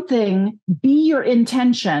let something be your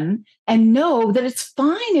intention and know that it's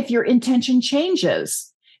fine if your intention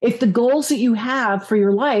changes. If the goals that you have for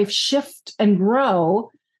your life shift and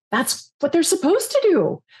grow, that's what they're supposed to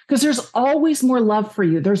do, because there's always more love for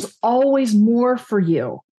you. There's always more for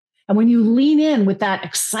you. And when you lean in with that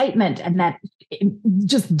excitement and that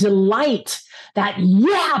just delight, that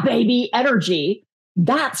yeah, baby energy,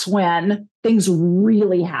 that's when things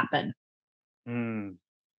really happen.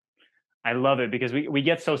 I love it, because we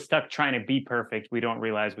get so stuck trying to be perfect, we don't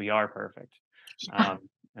realize we are perfect.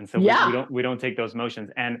 And so we don't take those motions.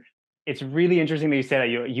 And it's really interesting that you say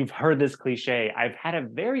that you've heard this cliche. I've had a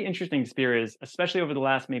very interesting experience, especially over the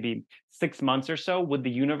last maybe 6 months or so, with the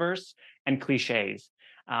universe and cliches.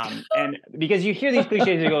 And because you hear these cliches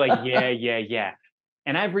and you go like, yeah.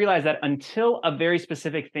 And I've realized that until a very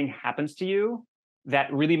specific thing happens to you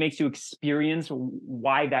that really makes you experience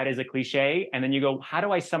why that is a cliche, and then you go, how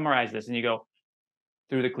do I summarize this? And you go,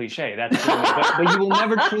 through the cliche. That's but you will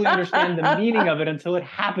never truly understand the meaning of it until it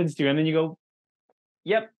happens to you. And then you go,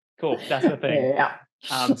 yep, cool. That's the thing. Yeah.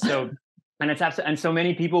 And so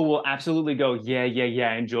many people will absolutely go,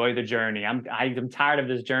 yeah. Enjoy the journey. I'm tired of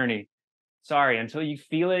this journey. Sorry, until you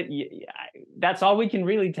feel it, that's all we can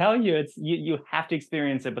really tell you. It's you have to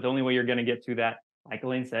experience it, but the only way you're going to get to that, like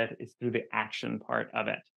Elaine said, is through the action part of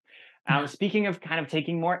it. Speaking of kind of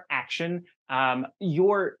taking more action,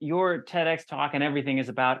 your TEDx talk and everything is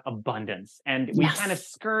about abundance, and we kind of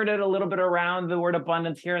skirted a little bit around the word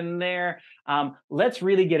abundance here and there. Let's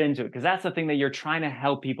really get into it, because that's the thing that you're trying to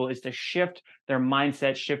help people, is to shift their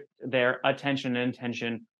mindset, shift their attention and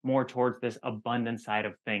intention more towards this abundance side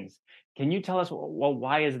of things. Can you tell us, well,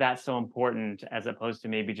 why is that so important, as opposed to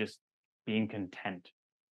maybe just being content?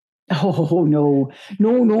 Oh, no.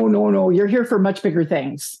 You're here for much bigger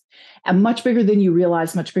things, and much bigger than you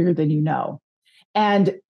realize, much bigger than you know.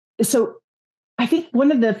 And so I think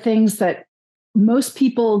one of the things that most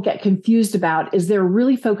people get confused about is they're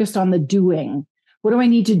really focused on the doing. What do I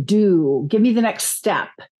need to do? Give me the next step.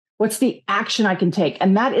 What's the action I can take?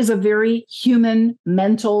 And that is a very human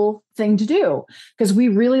mental thing to do, because we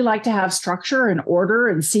really like to have structure and order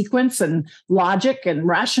and sequence and logic and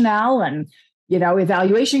rationale and,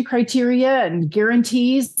 evaluation criteria and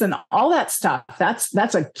guarantees and all that stuff.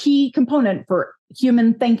 That's a key component for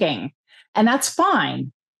human thinking. And that's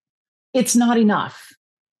fine. It's not enough.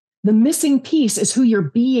 The missing piece is who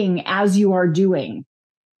you're being as you are doing.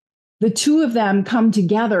 The two of them come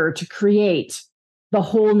together to create the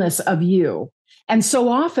wholeness of you. And so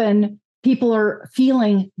often people are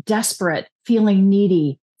feeling desperate, feeling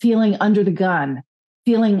needy, feeling under the gun,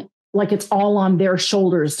 feeling like it's all on their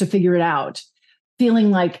shoulders to figure it out, feeling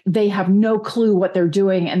like they have no clue what they're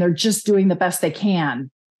doing and they're just doing the best they can.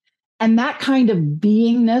 And that kind of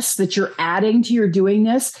beingness that you're adding to your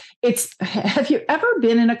doingness, have you ever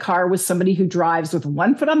been in a car with somebody who drives with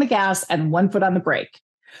one foot on the gas and one foot on the brake?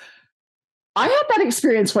 I had that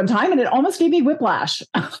experience one time and it almost gave me whiplash.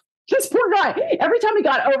 This poor guy, every time he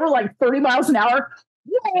got over like 30 miles an hour,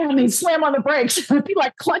 wham, he'd slam on the brakes. I'd be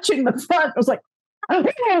like clutching the front. I was like,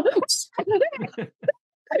 it was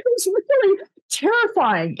really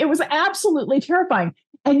terrifying. It was absolutely terrifying.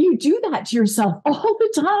 And you do that to yourself all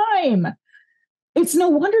the time. It's no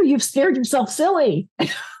wonder you've scared yourself silly.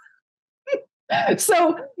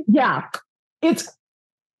 So yeah, it's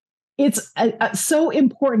so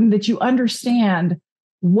important that you understand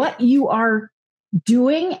what you are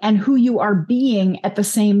doing and who you are being at the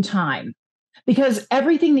same time. Because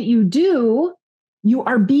everything that you do, you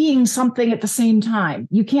are being something at the same time.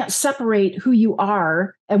 You can't separate who you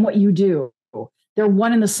are and what you do. They're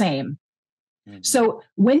one and the same. Mm-hmm. So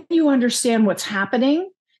when you understand what's happening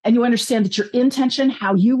and you understand that your intention,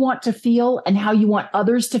 how you want to feel and how you want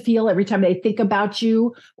others to feel every time they think about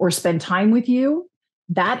you or spend time with you,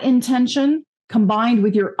 that intention combined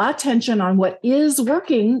with your attention on what is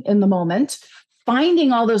working in the moment,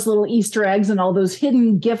 finding all those little Easter eggs and all those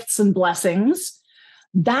hidden gifts and blessings,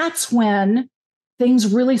 that's when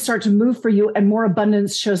things really start to move for you and more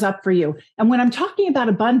abundance shows up for you. And when I'm talking about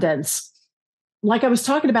abundance, like I was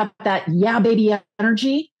talking about that, yeah, baby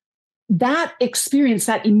energy, that experience,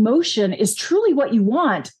 that emotion is truly what you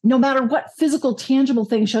want, no matter what physical, tangible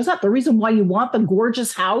thing shows up. The reason why you want the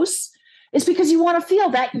gorgeous house is because you want to feel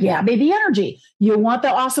that, yeah, baby energy. You want the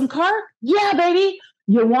awesome car? Yeah, baby.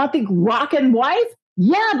 You want the rockin' wife?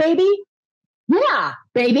 Yeah, baby. Yeah,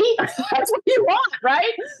 baby. That's what you want,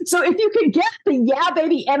 right? So if you can get the yeah,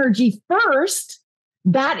 baby energy first,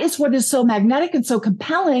 that is what is so magnetic and so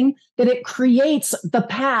compelling that it creates the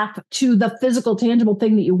path to the physical, tangible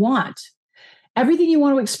thing that you want. Everything you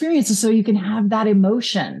want to experience is so you can have that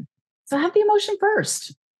emotion. So have the emotion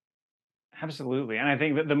first. Absolutely. And I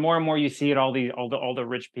think that the more and more you see it, all the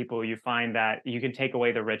rich people, you find that you can take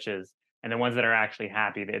away the riches and the ones that are actually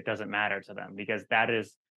happy, that it doesn't matter to them, because that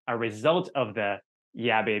is a result of the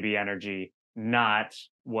yeah, baby energy, not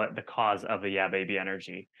what the cause of the yeah, baby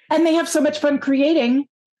energy. And they have so much fun creating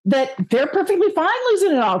that they're perfectly fine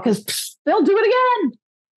losing it all because they'll do it again.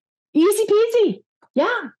 Easy peasy.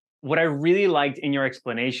 Yeah. What I really liked in your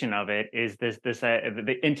explanation of it is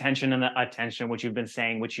the intention and the attention, which you've been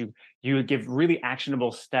saying, which you give really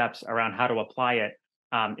actionable steps around how to apply it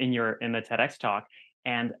in the TEDx talk.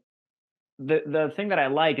 And the thing that I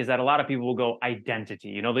like is that a lot of people will go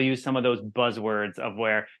identity. They use some of those buzzwords of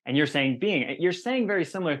where, and you're saying being. You're saying very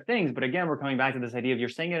similar things, but again, we're coming back to this idea of you're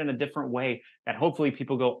saying it in a different way that hopefully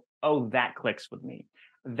people go, oh, that clicks with me.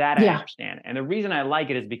 That I understand. And the reason I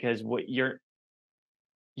like it is because what you're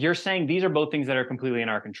saying these are both things that are completely in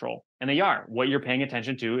our control, and they are. What you're paying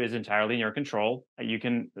attention to is entirely in your control. You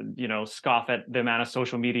can, scoff at the amount of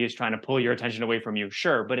social media is trying to pull your attention away from you,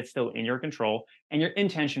 sure, but it's still in your control, and your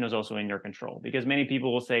intention is also in your control. Because many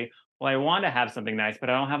people will say, well, I want to have something nice, but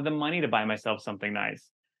I don't have the money to buy myself something nice.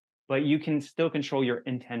 But you can still control your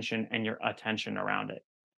intention and your attention around it.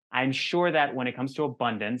 I'm sure that when it comes to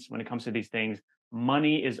abundance, when it comes to these things,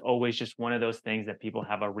 money is always just one of those things that people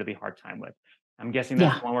have a really hard time with. I'm guessing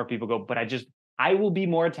that's one where people go, but I will be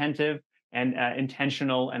more attentive and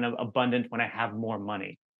intentional and abundant when I have more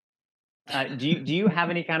money. Do you have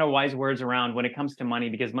any kind of wise words around when it comes to money?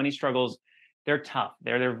 Because money struggles, they're tough.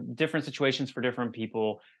 They're different situations for different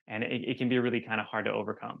people, and it can be really kind of hard to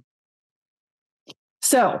overcome.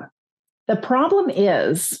 So the problem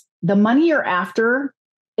is the money you're after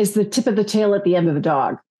is the tip of the tail at the end of the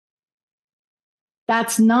dog.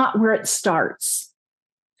 That's not where it starts.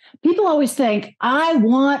 People always think, I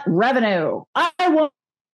want revenue. I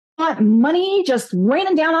want money just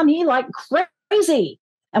raining down on me like crazy.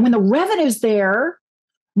 And when the revenue's there,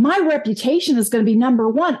 my reputation is going to be number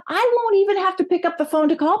one. I won't even have to pick up the phone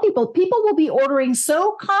to call people. People will be ordering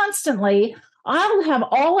so constantly. I'll have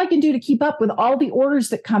all I can do to keep up with all the orders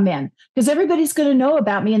that come in because everybody's going to know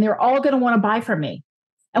about me and they're all going to want to buy from me.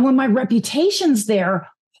 And when my reputation's there,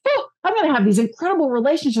 I'm going to have these incredible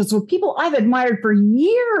relationships with people I've admired for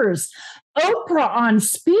years. Oprah on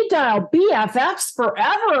speed dial, BFFs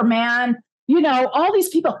forever, man. All these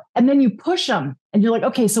people. And then you push them and you're like,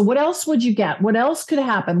 okay, so what else would you get? What else could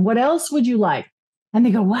happen? What else would you like? And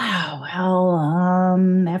they go, wow,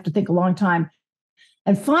 well, I have to think a long time.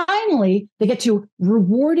 And finally, they get to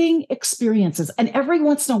rewarding experiences. And every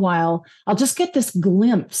once in a while, I'll just get this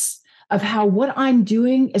glimpse of how what I'm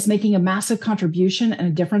doing is making a massive contribution and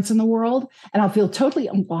a difference in the world. And I'll feel totally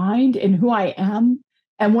aligned in who I am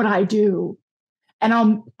and what I do. And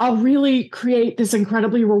I'll really create this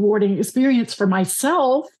incredibly rewarding experience for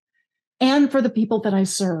myself and for the people that I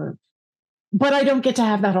serve. But I don't get to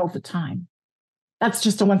have that all the time. That's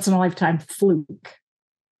just a once in a lifetime fluke.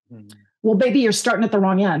 Mm-hmm. Well, baby, you're starting at the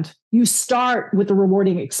wrong end. You start with the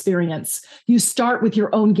rewarding experience. You start with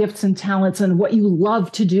your own gifts and talents and what you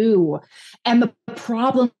love to do and the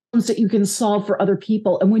problems that you can solve for other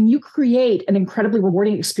people. And when you create an incredibly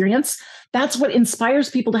rewarding experience, that's what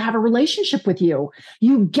inspires people to have a relationship with you.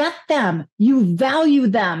 You get them, you value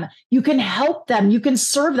them, you can help them, you can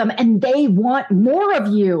serve them, and they want more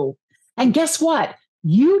of you. And guess what?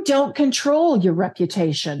 You don't control your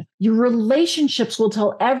reputation. Your relationships will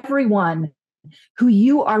tell everyone who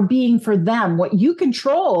you are being for them. What you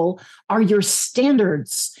control are your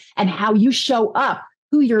standards and how you show up,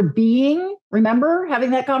 who you're being. Remember having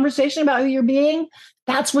that conversation about who you're being?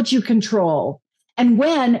 That's what you control. And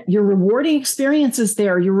when your rewarding experience is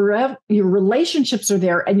there, your relationships are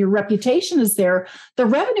there, and your reputation is there, the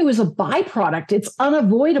revenue is a byproduct. It's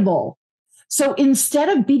unavoidable. So instead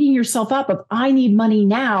of beating yourself up of, I need money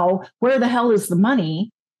now, where the hell is the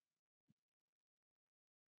money?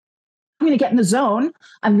 I'm going to get in the zone.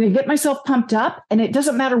 I'm going to get myself pumped up. And it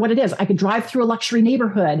doesn't matter what it is. I could drive through a luxury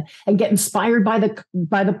neighborhood and get inspired by the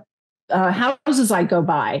houses I go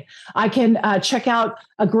by. I can check out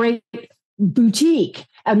a great boutique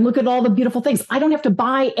and look at all the beautiful things. I don't have to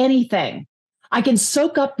buy anything. I can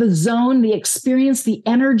soak up the zone, the experience, the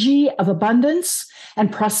energy of abundance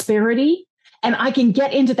and prosperity. And I can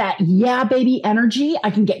get into that, yeah, baby energy.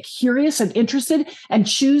 I can get curious and interested and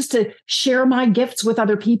choose to share my gifts with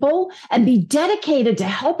other people and be dedicated to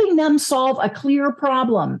helping them solve a clear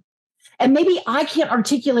problem. And maybe I can't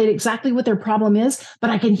articulate exactly what their problem is,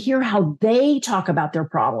 but I can hear how they talk about their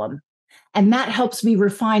problem. And that helps me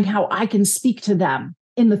refine how I can speak to them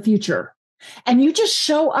in the future. And you just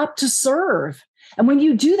show up to serve. And when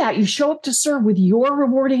you do that, you show up to serve with your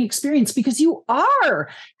rewarding experience because you are.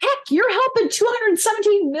 Heck, you're helping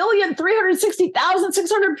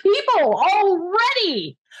 217,360,600 people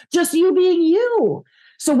already, just you being you.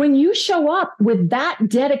 So when you show up with that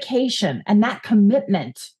dedication and that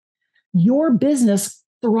commitment, your business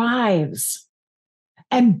thrives.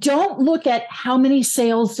 And don't look at how many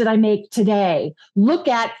sales did I make today. Look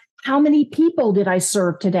at how many people did I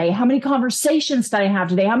serve today? How many conversations did I have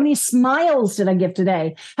today? How many smiles did I give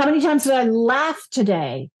today? How many times did I laugh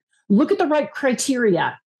today? Look at the right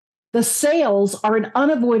criteria. The sales are an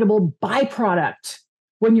unavoidable byproduct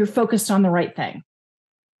when you're focused on the right thing.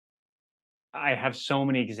 I have so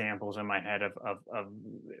many examples in my head of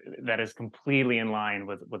that is completely in line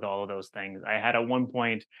with all of those things. I had at one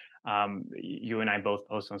point, you and I both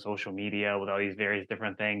post on social media with all these various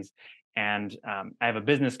different things. And I have a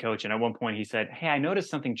business coach. And at one point he said, hey, I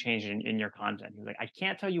noticed something changed in your content. He was like, I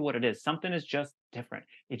can't tell you what it is. Something is just different.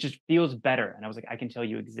 It just feels better. And I was like, I can tell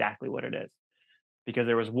you exactly what it is. Because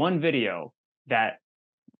there was one video that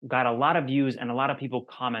got a lot of views and a lot of people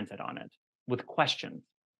commented on it with questions.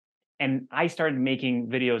 And I started making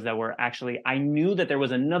videos that were actually, I knew that there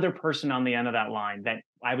was another person on the end of that line that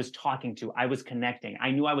I was talking to, I was connecting.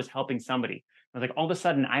 I knew I was helping somebody. I was like, all of a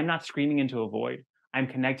sudden, I'm not screaming into a void. I'm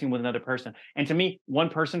connecting with another person. And to me, one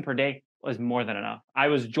person per day was more than enough. I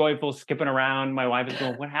was joyful, skipping around. My wife is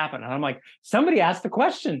going, what happened? And I'm like, somebody asked a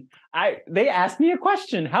question. They asked me a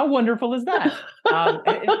question. How wonderful is that?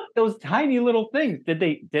 Those tiny little things.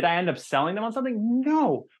 Did I end up selling them on something?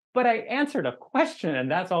 No. But I answered a question,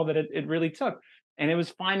 and that's all that it really took. And it was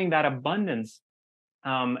finding that abundance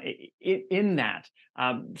in that.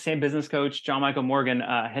 Same business coach, John Michael Morgan,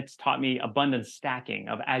 has taught me abundance stacking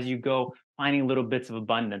of as you go, finding little bits of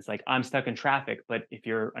abundance. Like I'm stuck in traffic, but if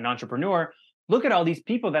you're an entrepreneur, look at all these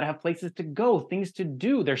people that have places to go, things to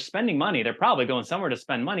do. They're spending money. They're probably going somewhere to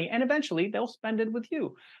spend money, and eventually they'll spend it with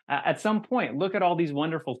you at some point. Look at all these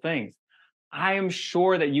wonderful things. I am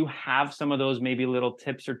sure that you have some of those maybe little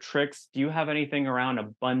tips or tricks. Do you have anything around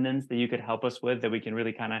abundance that you could help us with that we can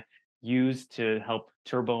really kind of use to help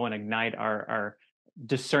turbo and ignite our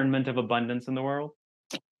discernment of abundance in the world?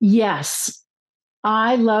 Yes.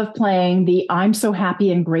 I love playing the I'm so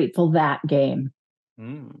happy and grateful that game.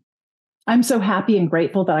 Mm. I'm so happy and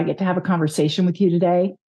grateful that I get to have a conversation with you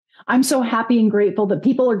today. I'm so happy and grateful that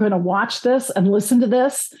people are going to watch this and listen to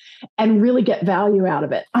this and really get value out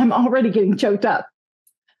of it. I'm already getting choked up.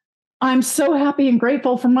 I'm so happy and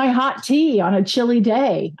grateful for my hot tea on a chilly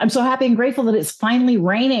day. I'm so happy and grateful that it's finally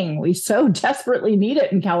raining. We so desperately need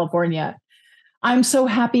it in California. I'm so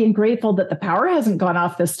happy and grateful that the power hasn't gone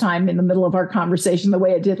off this time in the middle of our conversation the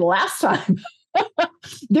way it did last time.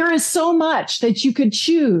 There is so much that you could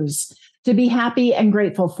choose to be happy and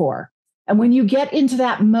grateful for. And when you get into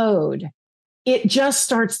that mode, it just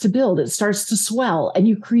starts to build, it starts to swell, and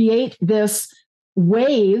you create this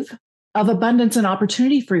wave of abundance and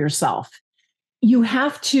opportunity for yourself. You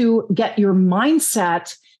have to get your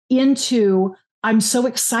mindset into, I'm so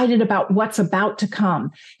excited about what's about to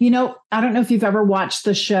come. You know, I don't know if you've ever watched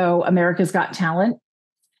the show America's Got Talent,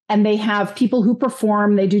 and they have people who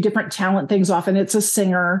perform, they do different talent things. Often it's a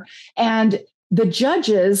singer, and the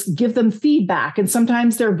judges give them feedback, and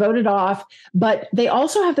sometimes they're voted off, but they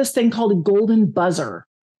also have this thing called a golden buzzer.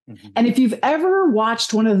 Mm-hmm. And if you've ever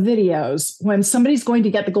watched one of the videos when somebody's going to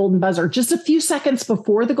get the golden buzzer, just a few seconds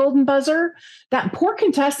before the golden buzzer, that poor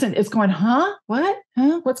contestant is going, huh? What?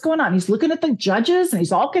 Huh? What's going on? He's looking at the judges and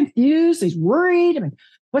he's all confused. He's worried. I mean,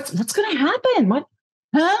 what's going to happen? What?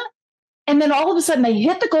 Huh? And then all of a sudden they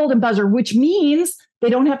hit the golden buzzer, which means they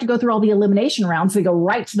don't have to go through all the elimination rounds. They go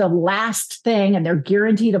right to the last thing and they're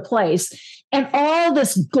guaranteed a place. And all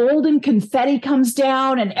this golden confetti comes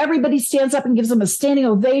down and everybody stands up and gives them a standing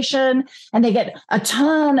ovation. And they get a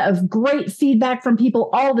ton of great feedback from people.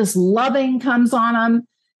 All this loving comes on them.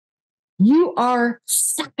 You are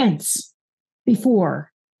seconds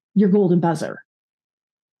before your golden buzzer.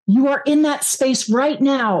 You are in that space right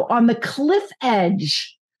now on the cliff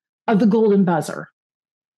edge of the golden buzzer.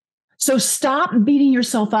 So stop beating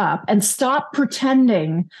yourself up and stop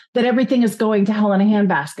pretending that everything is going to hell in a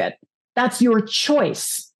handbasket. That's your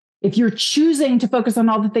choice. If you're choosing to focus on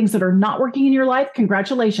all the things that are not working in your life,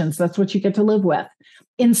 congratulations, that's what you get to live with.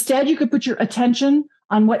 Instead, you could put your attention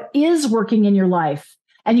on what is working in your life,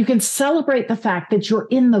 and you can celebrate the fact that you're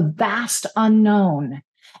in the vast unknown,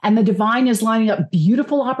 and the divine is lining up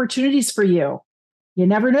beautiful opportunities for you. You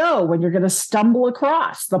never know when you're going to stumble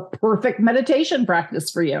across the perfect meditation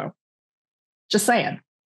practice for you. Just saying.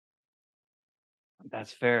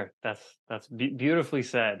 That's fair. That's beautifully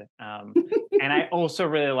said. And I also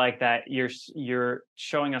really like that you're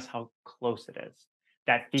showing us how close it is.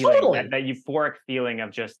 That feeling, totally. that euphoric feeling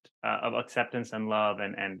of just of acceptance and love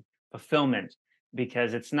and fulfillment.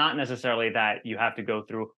 Because it's not necessarily that you have to go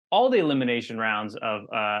through all the elimination rounds of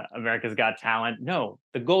America's Got Talent. No,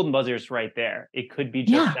 the golden buzzer is right there. It could be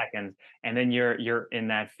just seconds, and then you're in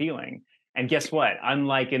that feeling. And guess what?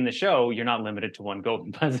 Unlike in the show, you're not limited to one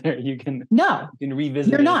golden buzzer. You can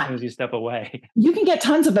revisit it as soon as you step away. You can get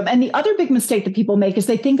tons of them. And the other big mistake that people make is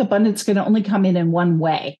they think abundance can only come in one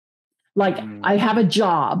way. Like I have a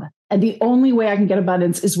job, and the only way I can get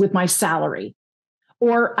abundance is with my salary.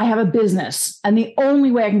 Or I have a business, and the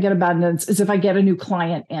only way I can get abundance is if I get a new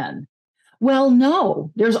client in. Well,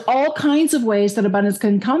 no, there's all kinds of ways that abundance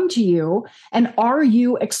can come to you. And are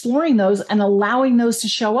you exploring those and allowing those to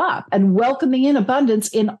show up and welcoming in abundance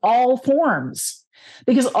in all forms?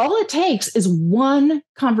 Because all it takes is one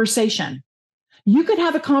conversation. You could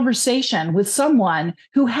have a conversation with someone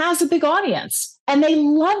who has a big audience and they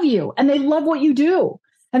love you and they love what you do.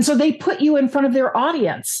 And so they put you in front of their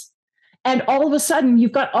audience. And all of a sudden,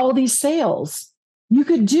 you've got all these sales. You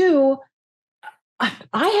could do,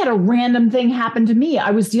 I had a random thing happen to me.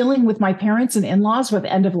 I was dealing with my parents and in-laws with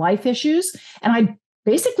end-of-life issues, and I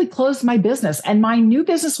basically closed my business, and my new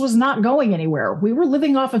business was not going anywhere. We were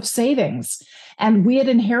living off of savings, and we had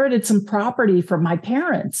inherited some property from my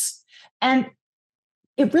parents, and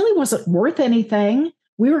it really wasn't worth anything.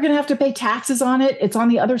 We were going to have to pay taxes on it. It's on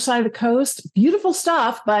the other side of the coast. Beautiful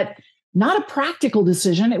stuff, but not a practical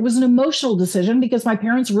decision. It was an emotional decision because my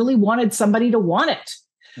parents really wanted somebody to want it.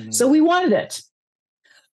 Mm-hmm. So we wanted it.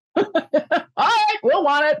 All right, we'll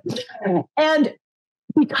want it. And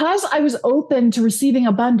because I was open to receiving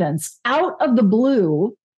abundance, out of the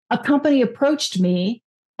blue, a company approached me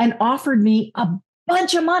and offered me a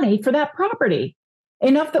bunch of money for that property,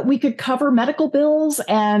 enough that we could cover medical bills.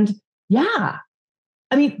 And I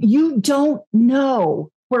mean, you don't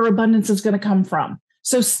know where abundance is going to come from.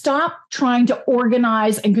 So stop trying to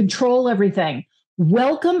organize and control everything.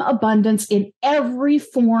 Welcome abundance in every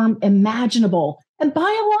form imaginable and buy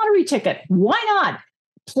a lottery ticket. Why not?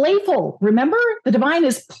 playful. Remember, the divine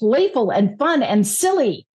is playful and fun and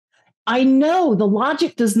silly. I know the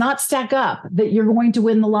logic does not stack up that you're going to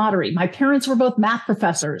win the lottery. My parents were both math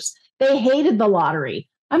professors. They hated the lottery.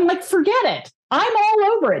 I'm like, forget it. I'm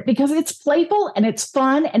all over it because it's playful and it's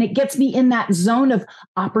fun and it gets me in that zone of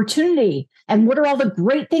opportunity. And what are all the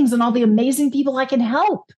great things and all the amazing people I can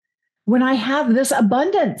help when I have this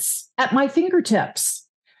abundance at my fingertips?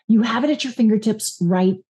 You have it at your fingertips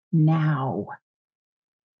right now.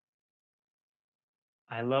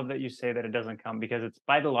 I love that you say that it doesn't come because it's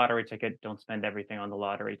buy the lottery ticket, don't spend everything on the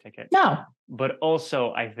lottery ticket. No. But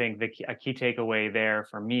also, I think a key takeaway there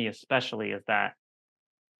for me, especially, is that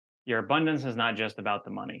your abundance is not just about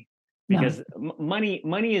the money, because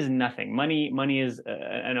money is nothing. Money is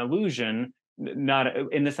an illusion, not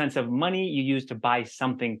in the sense of money you use to buy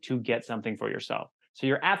something to get something for yourself. So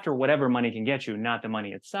you're after whatever money can get you, not the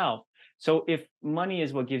money itself. So if money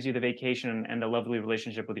is what gives you the vacation and the lovely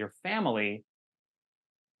relationship with your family,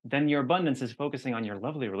 then your abundance is focusing on your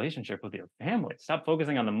lovely relationship with your family. Stop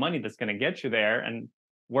focusing on the money that's going to get you there and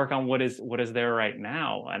work on what is there right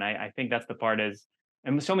now. And I think that's the part is,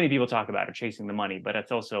 and so many people talk about it, chasing the money, but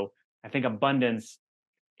it's also, I think abundance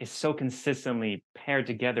is so consistently paired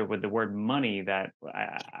together with the word money that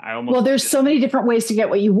I almost... Well, there's so many different ways to get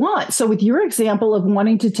what you want. So with your example of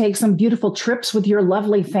wanting to take some beautiful trips with your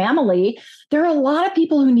lovely family, there are a lot of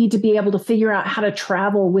people who need to be able to figure out how to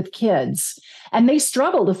travel with kids. And they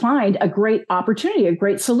struggle to find a great opportunity, a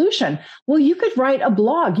great solution. Well, you could write a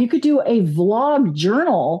blog. You could do a vlog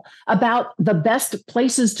journal about the best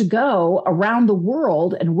places to go around the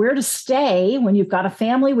world and where to stay when you've got a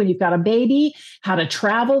family, when you've got a baby, how to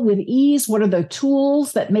travel with ease. What are the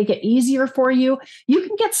tools that make it easier for you? You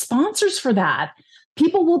can get sponsors for that.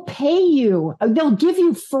 People will pay you. They'll give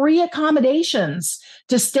you free accommodations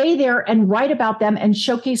to stay there and write about them and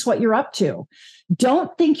showcase what you're up to.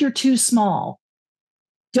 Don't think you're too small.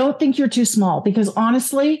 Don't think you're too small, because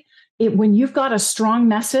honestly, when you've got a strong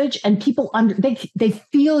message and people they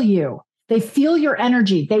feel you, they feel your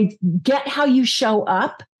energy, they get how you show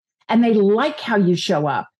up and they like how you show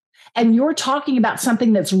up. And you're talking about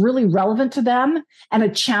something that's really relevant to them and a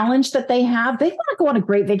challenge that they have. They want to go on a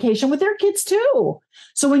great vacation with their kids too.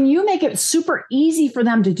 So when you make it super easy for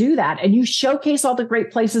them to do that and you showcase all the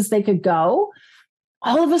great places they could go,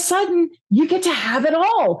 all of a sudden you get to have it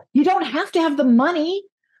all. You don't have to have the money.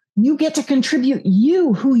 You get to contribute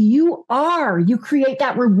who you are. You create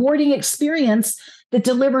that rewarding experience that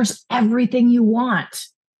delivers everything you want.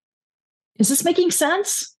 Is this making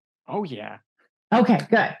sense? Oh, yeah. Okay,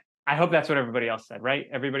 good. I hope that's what everybody else said, right?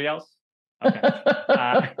 Everybody else? Okay.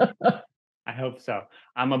 I hope so.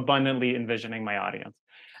 I'm abundantly envisioning my audience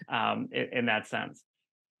in that sense.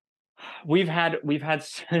 We've had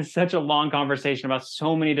such a long conversation about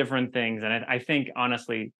so many different things. And I think,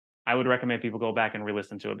 honestly, I would recommend people go back and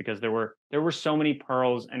re-listen to it because there were so many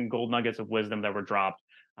pearls and gold nuggets of wisdom that were dropped.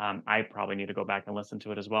 I probably need to go back and listen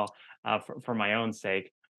to it as well for my own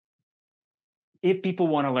sake. If people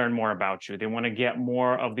want to learn more about you, they want to get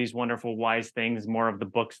more of these wonderful wise things, more of the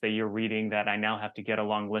books that you're reading that I now have to get a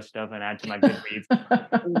long list of and add to my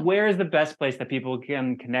Goodreads, where is the best place that people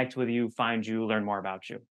can connect with you, find you, learn more about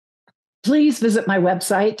you? Please visit my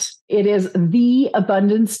website. It is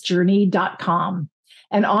theabundancejourney.com.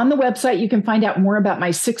 And on the website, you can find out more about my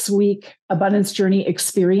 6-week abundance journey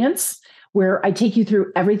experience, where I take you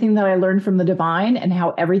through everything that I learned from the divine and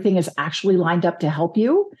how everything is actually lined up to help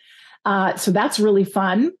you. So that's really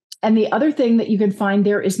fun. And the other thing that you can find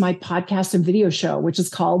there is my podcast and video show, which is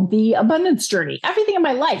called The Abundance Journey. Everything in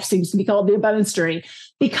my life seems to be called The Abundance Journey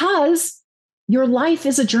because your life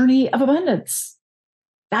is a journey of abundance.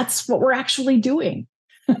 That's what we're actually doing.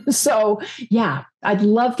 So yeah, I'd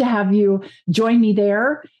love to have you join me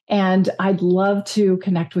there, and I'd love to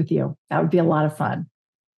connect with you. That would be a lot of fun.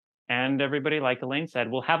 And everybody, like Elaine said,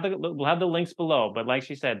 we'll have the links below. But like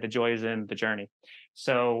she said, the joy is in the journey.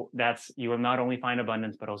 So you will not only find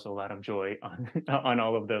abundance, but also a lot of joy on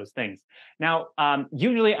all of those things. Now,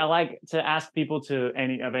 usually I like to ask people to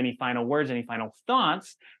any final words, any final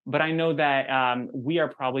thoughts. But I know that we are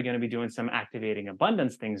probably going to be doing some activating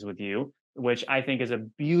abundance things with you, which I think is a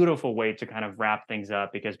beautiful way to kind of wrap things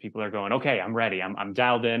up, because people are going, okay, I'm ready. I'm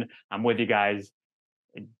dialed in. I'm with you guys.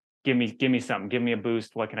 Give me something. Give me a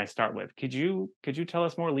boost. What can I start with? Could you tell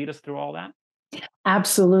us more? Lead us through all that?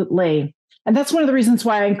 Absolutely. And that's one of the reasons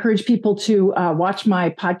why I encourage people to watch my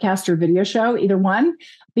podcast or video show, either one,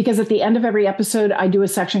 because at the end of every episode, I do a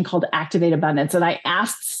section called Activate Abundance. And I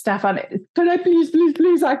asked Stefan, could I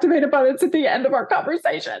please activate abundance at the end of our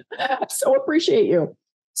conversation? I so appreciate you.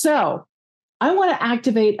 So I want to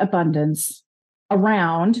activate abundance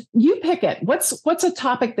around, you pick it. What's a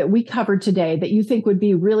topic that we covered today that you think would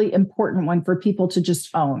be a really important one for people to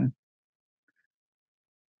just own?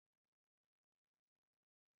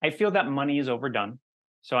 I feel that money is overdone.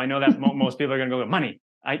 So I know that most people are going to go, money.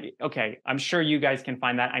 Okay, I'm sure you guys can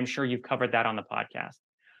find that. I'm sure you've covered that on the podcast.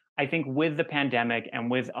 I think with the pandemic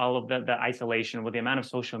and with all of the isolation, with the amount of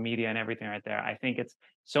social media and everything right there, I think it's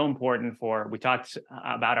so important we talked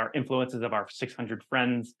about our influences of our 600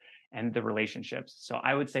 friends and the relationships. So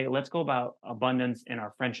I would say, let's go about abundance in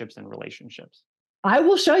our friendships and relationships. I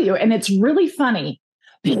will show you. And it's really funny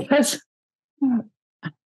because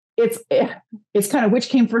it's kind of which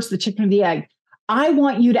came first, the chicken or the egg. I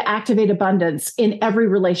want you to activate abundance in every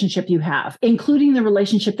relationship you have, including the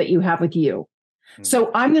relationship that you have with you.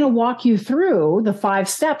 So I'm going to walk you through the 5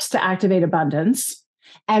 steps to activate abundance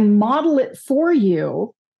and model it for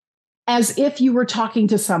you as if you were talking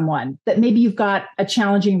to someone that maybe you've got a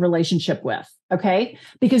challenging relationship with. Okay.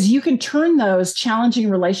 Because you can turn those challenging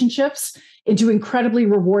relationships into incredibly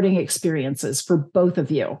rewarding experiences for both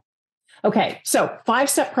of you. Okay, so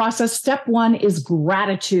 5-step process. Step 1 is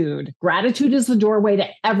gratitude. Gratitude is the doorway to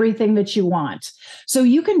everything that you want. So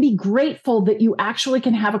you can be grateful that you actually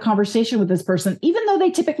can have a conversation with this person, even though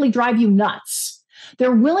they typically drive you nuts.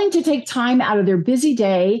 They're willing to take time out of their busy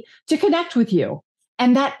day to connect with you.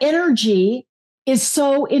 And that energy is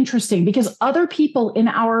so interesting because other people in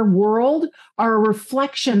our world are a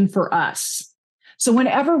reflection for us. So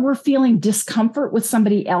whenever we're feeling discomfort with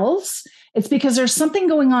somebody else, it's because there's something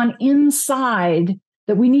going on inside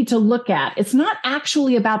that we need to look at. It's not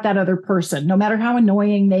actually about that other person, no matter how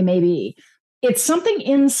annoying they may be. It's something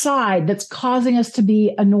inside that's causing us to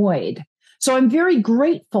be annoyed. So I'm very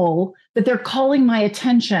grateful that they're calling my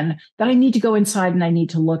attention, that I need to go inside and I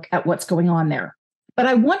need to look at what's going on there. But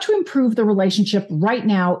I want to improve the relationship right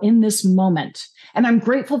now in this moment. And I'm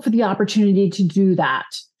grateful for the opportunity to do that.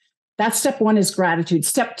 That's step 1 is gratitude.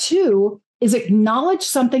 Step 2 is acknowledge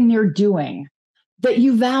something they're doing that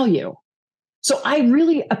you value. So I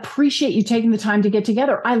really appreciate you taking the time to get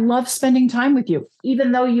together. I love spending time with you,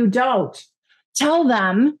 even though you don't. Tell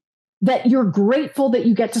them that you're grateful that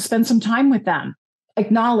you get to spend some time with them.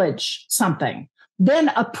 Acknowledge something. Then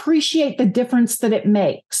appreciate the difference that it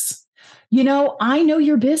makes. I know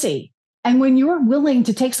you're busy. And when you're willing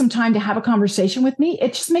to take some time to have a conversation with me,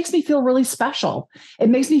 it just makes me feel really special. It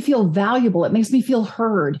makes me feel valuable. It makes me feel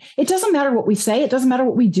heard. It doesn't matter what we say. It doesn't matter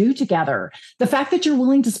what we do together. The fact that you're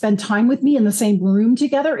willing to spend time with me in the same room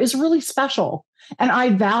together is really special. And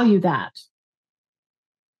I value that.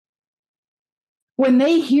 When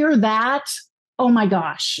they hear that, oh my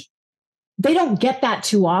gosh, they don't get that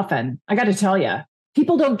too often. I got to tell you.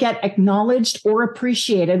 People don't get acknowledged or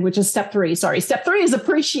appreciated, which is step 3. Sorry. Step 3 is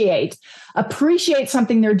appreciate. Appreciate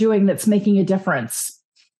something they're doing that's making a difference.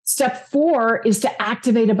 Step 4 is to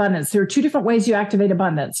activate abundance. There are 2 different ways you activate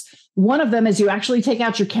abundance. One of them is you actually take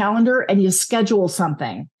out your calendar and you schedule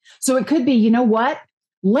something. So it could be, you know what?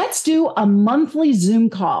 Let's do a monthly Zoom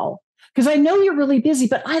call. Because I know you're really busy,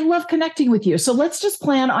 but I love connecting with you. So let's just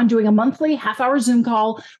plan on doing a monthly half-hour Zoom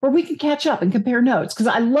call where we can catch up and compare notes. Because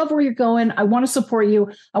I love where you're going. I want to support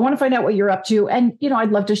you. I want to find out what you're up to. And,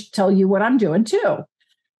 I'd love to tell you what I'm doing too.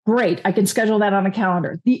 Great. I can schedule that on a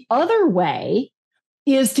calendar. The other way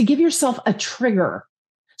is to give yourself a trigger.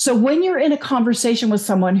 So when you're in a conversation with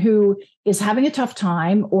someone who is having a tough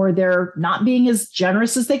time or they're not being as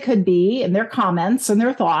generous as they could be in their comments and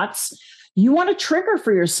their thoughts, you want a trigger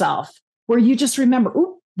for yourself where you just remember,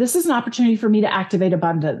 ooh, this is an opportunity for me to activate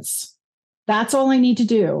abundance. That's all I need to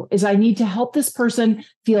do is I need to help this person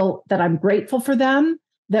feel that I'm grateful for them,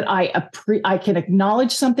 that I can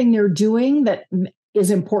acknowledge something they're doing that is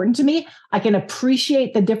important to me. I can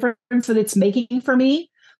appreciate the difference that it's making for me.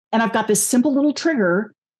 And I've got this simple little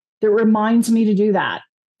trigger that reminds me to do that.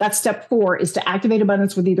 That's step 4 is to activate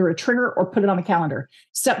abundance with either a trigger or put it on a calendar.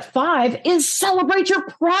 Step 5 is celebrate your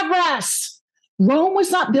progress. Rome was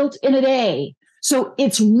not built in a day. So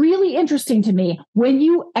it's really interesting to me when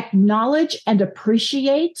you acknowledge and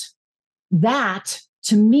appreciate that,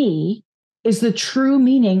 to me, is the true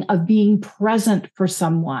meaning of being present for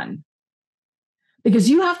someone. Because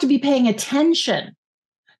you have to be paying attention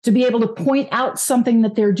to be able to point out something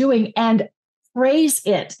that they're doing and praise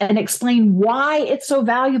it and explain why it's so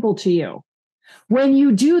valuable to you. When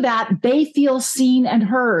you do that, they feel seen and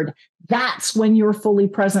heard. That's when you're fully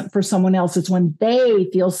present for someone else. It's when they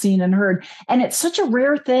feel seen and heard. And it's such a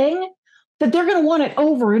rare thing that they're going to want it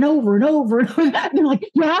over and over and over. And they're like,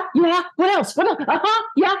 yeah, what else? What else?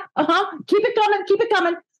 Yeah, keep it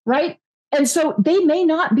coming, right? And so they may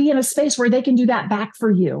not be in a space where they can do that back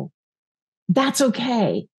for you. That's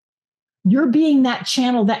okay. you're being that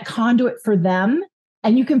channel, that conduit for them.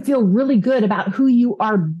 And you can feel really good about who you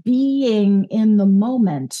are being in the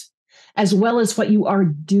moment, as well as what you are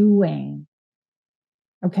doing.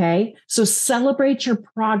 Okay. So celebrate your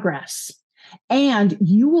progress. And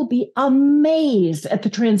you will be amazed at the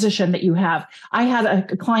transition that you have. I had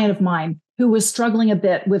a client of mine who was struggling a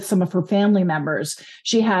bit with some of her family members.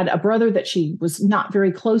 She had a brother that she was not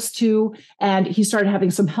very close to, and he started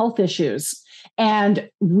having some health issues. And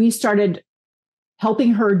we started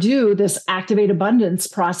helping her do this activate abundance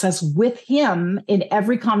process with him in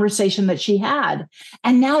every conversation that she had.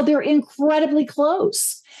 And now they're incredibly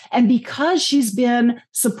close. And because she's been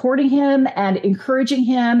supporting him and encouraging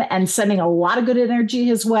him and sending a lot of good energy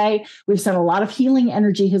his way, we've sent a lot of healing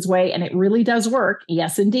energy his way, and it really does work.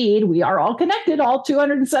 Yes, indeed. We are all connected, all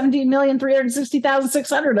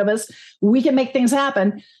 217,360,600 of us. We can make things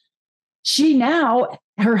happen. She now,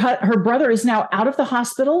 her brother is now out of the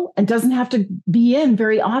hospital and doesn't have to be in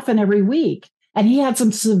very often every week. And he had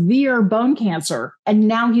some severe bone cancer, and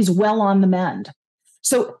now he's well on the mend.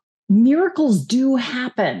 So miracles do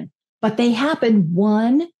happen, but they happen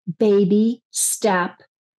one baby step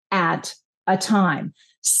at a time.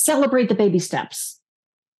 Celebrate the baby steps.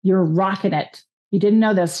 You're rocking it. You didn't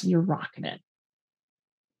know this, you're rocking it.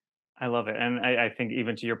 I love it. And I think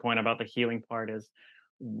even to your point about the healing part is,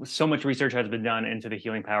 so much research has been done into the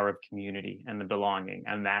healing power of community and the belonging,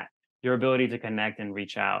 and that your ability to connect and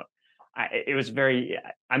reach out.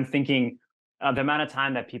 I'm thinking the amount of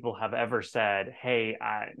time that people have ever said, hey,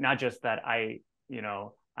 not just that I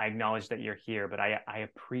acknowledge that you're here, but I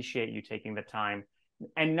appreciate you taking the time.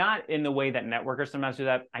 And not in the way that networkers sometimes do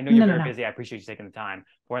that. I know you're very busy. I appreciate you taking the time.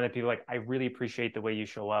 Or that people like, I really appreciate the way you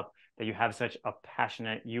show up, that you have such a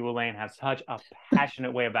passionate, you, Elaine, have such a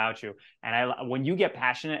passionate way about you. And when you get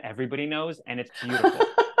passionate, everybody knows, and it's beautiful.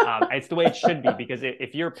 It's the way it should be, because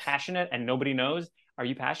if you're passionate and nobody knows, are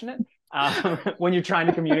you passionate? When you're trying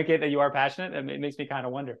to communicate that you are passionate, it makes me kind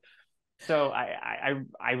of wonder. So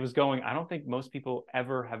I was going, I don't think most people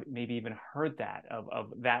ever have maybe even heard that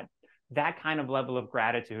of that kind of level of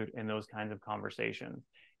gratitude in those kinds of conversations.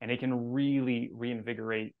 And it can really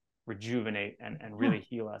reinvigorate, rejuvenate, and really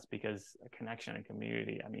heal us, because a connection and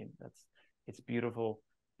community, I mean, it's beautiful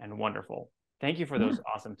and wonderful. Thank you for those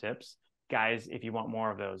awesome tips. Guys, if you want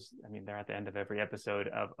more of those, I mean, they're at the end of every episode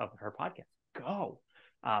of her podcast. Go.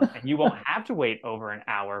 And you won't have to wait over an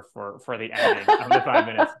hour for the editing of the 5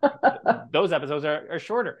 minutes. Those episodes are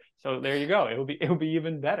shorter. So there you go. It will be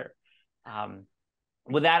even better.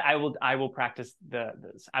 With that, I will practice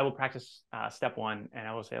step one, and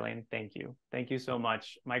I will say, Elaine, thank you so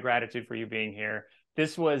much. My gratitude for you being here.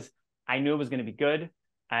 I knew it was going to be good,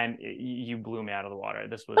 and you blew me out of the water.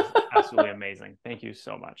 This was absolutely amazing. Thank you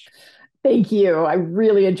so much. Thank you. I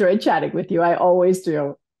really enjoyed chatting with you. I always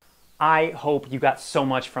do. I hope you got so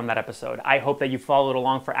much from that episode. I hope that you followed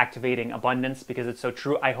along for activating abundance, because it's so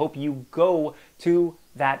true. I hope you go to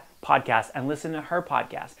that podcast and listen to her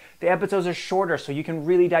podcast. The episodes are shorter, so you can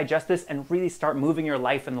really digest this and really start moving your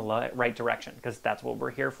life in the right direction, because that's what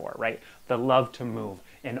we're here for, right? The love to move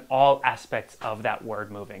in all aspects of that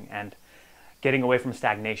word, moving, and getting away from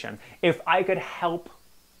stagnation. If I could help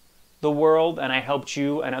the world, and I helped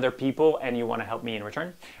you and other people, and you want to help me in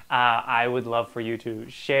return, I would love for you to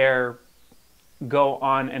share, go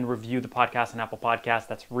on and review the podcast on Apple Podcasts.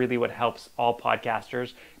 That's really what helps all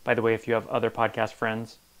podcasters. By the way, if you have other podcast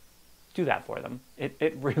friends, do that for them.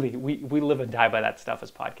 It really, we live and die by that stuff as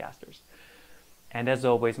podcasters. And as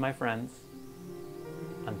always, my friends,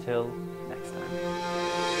 until next time.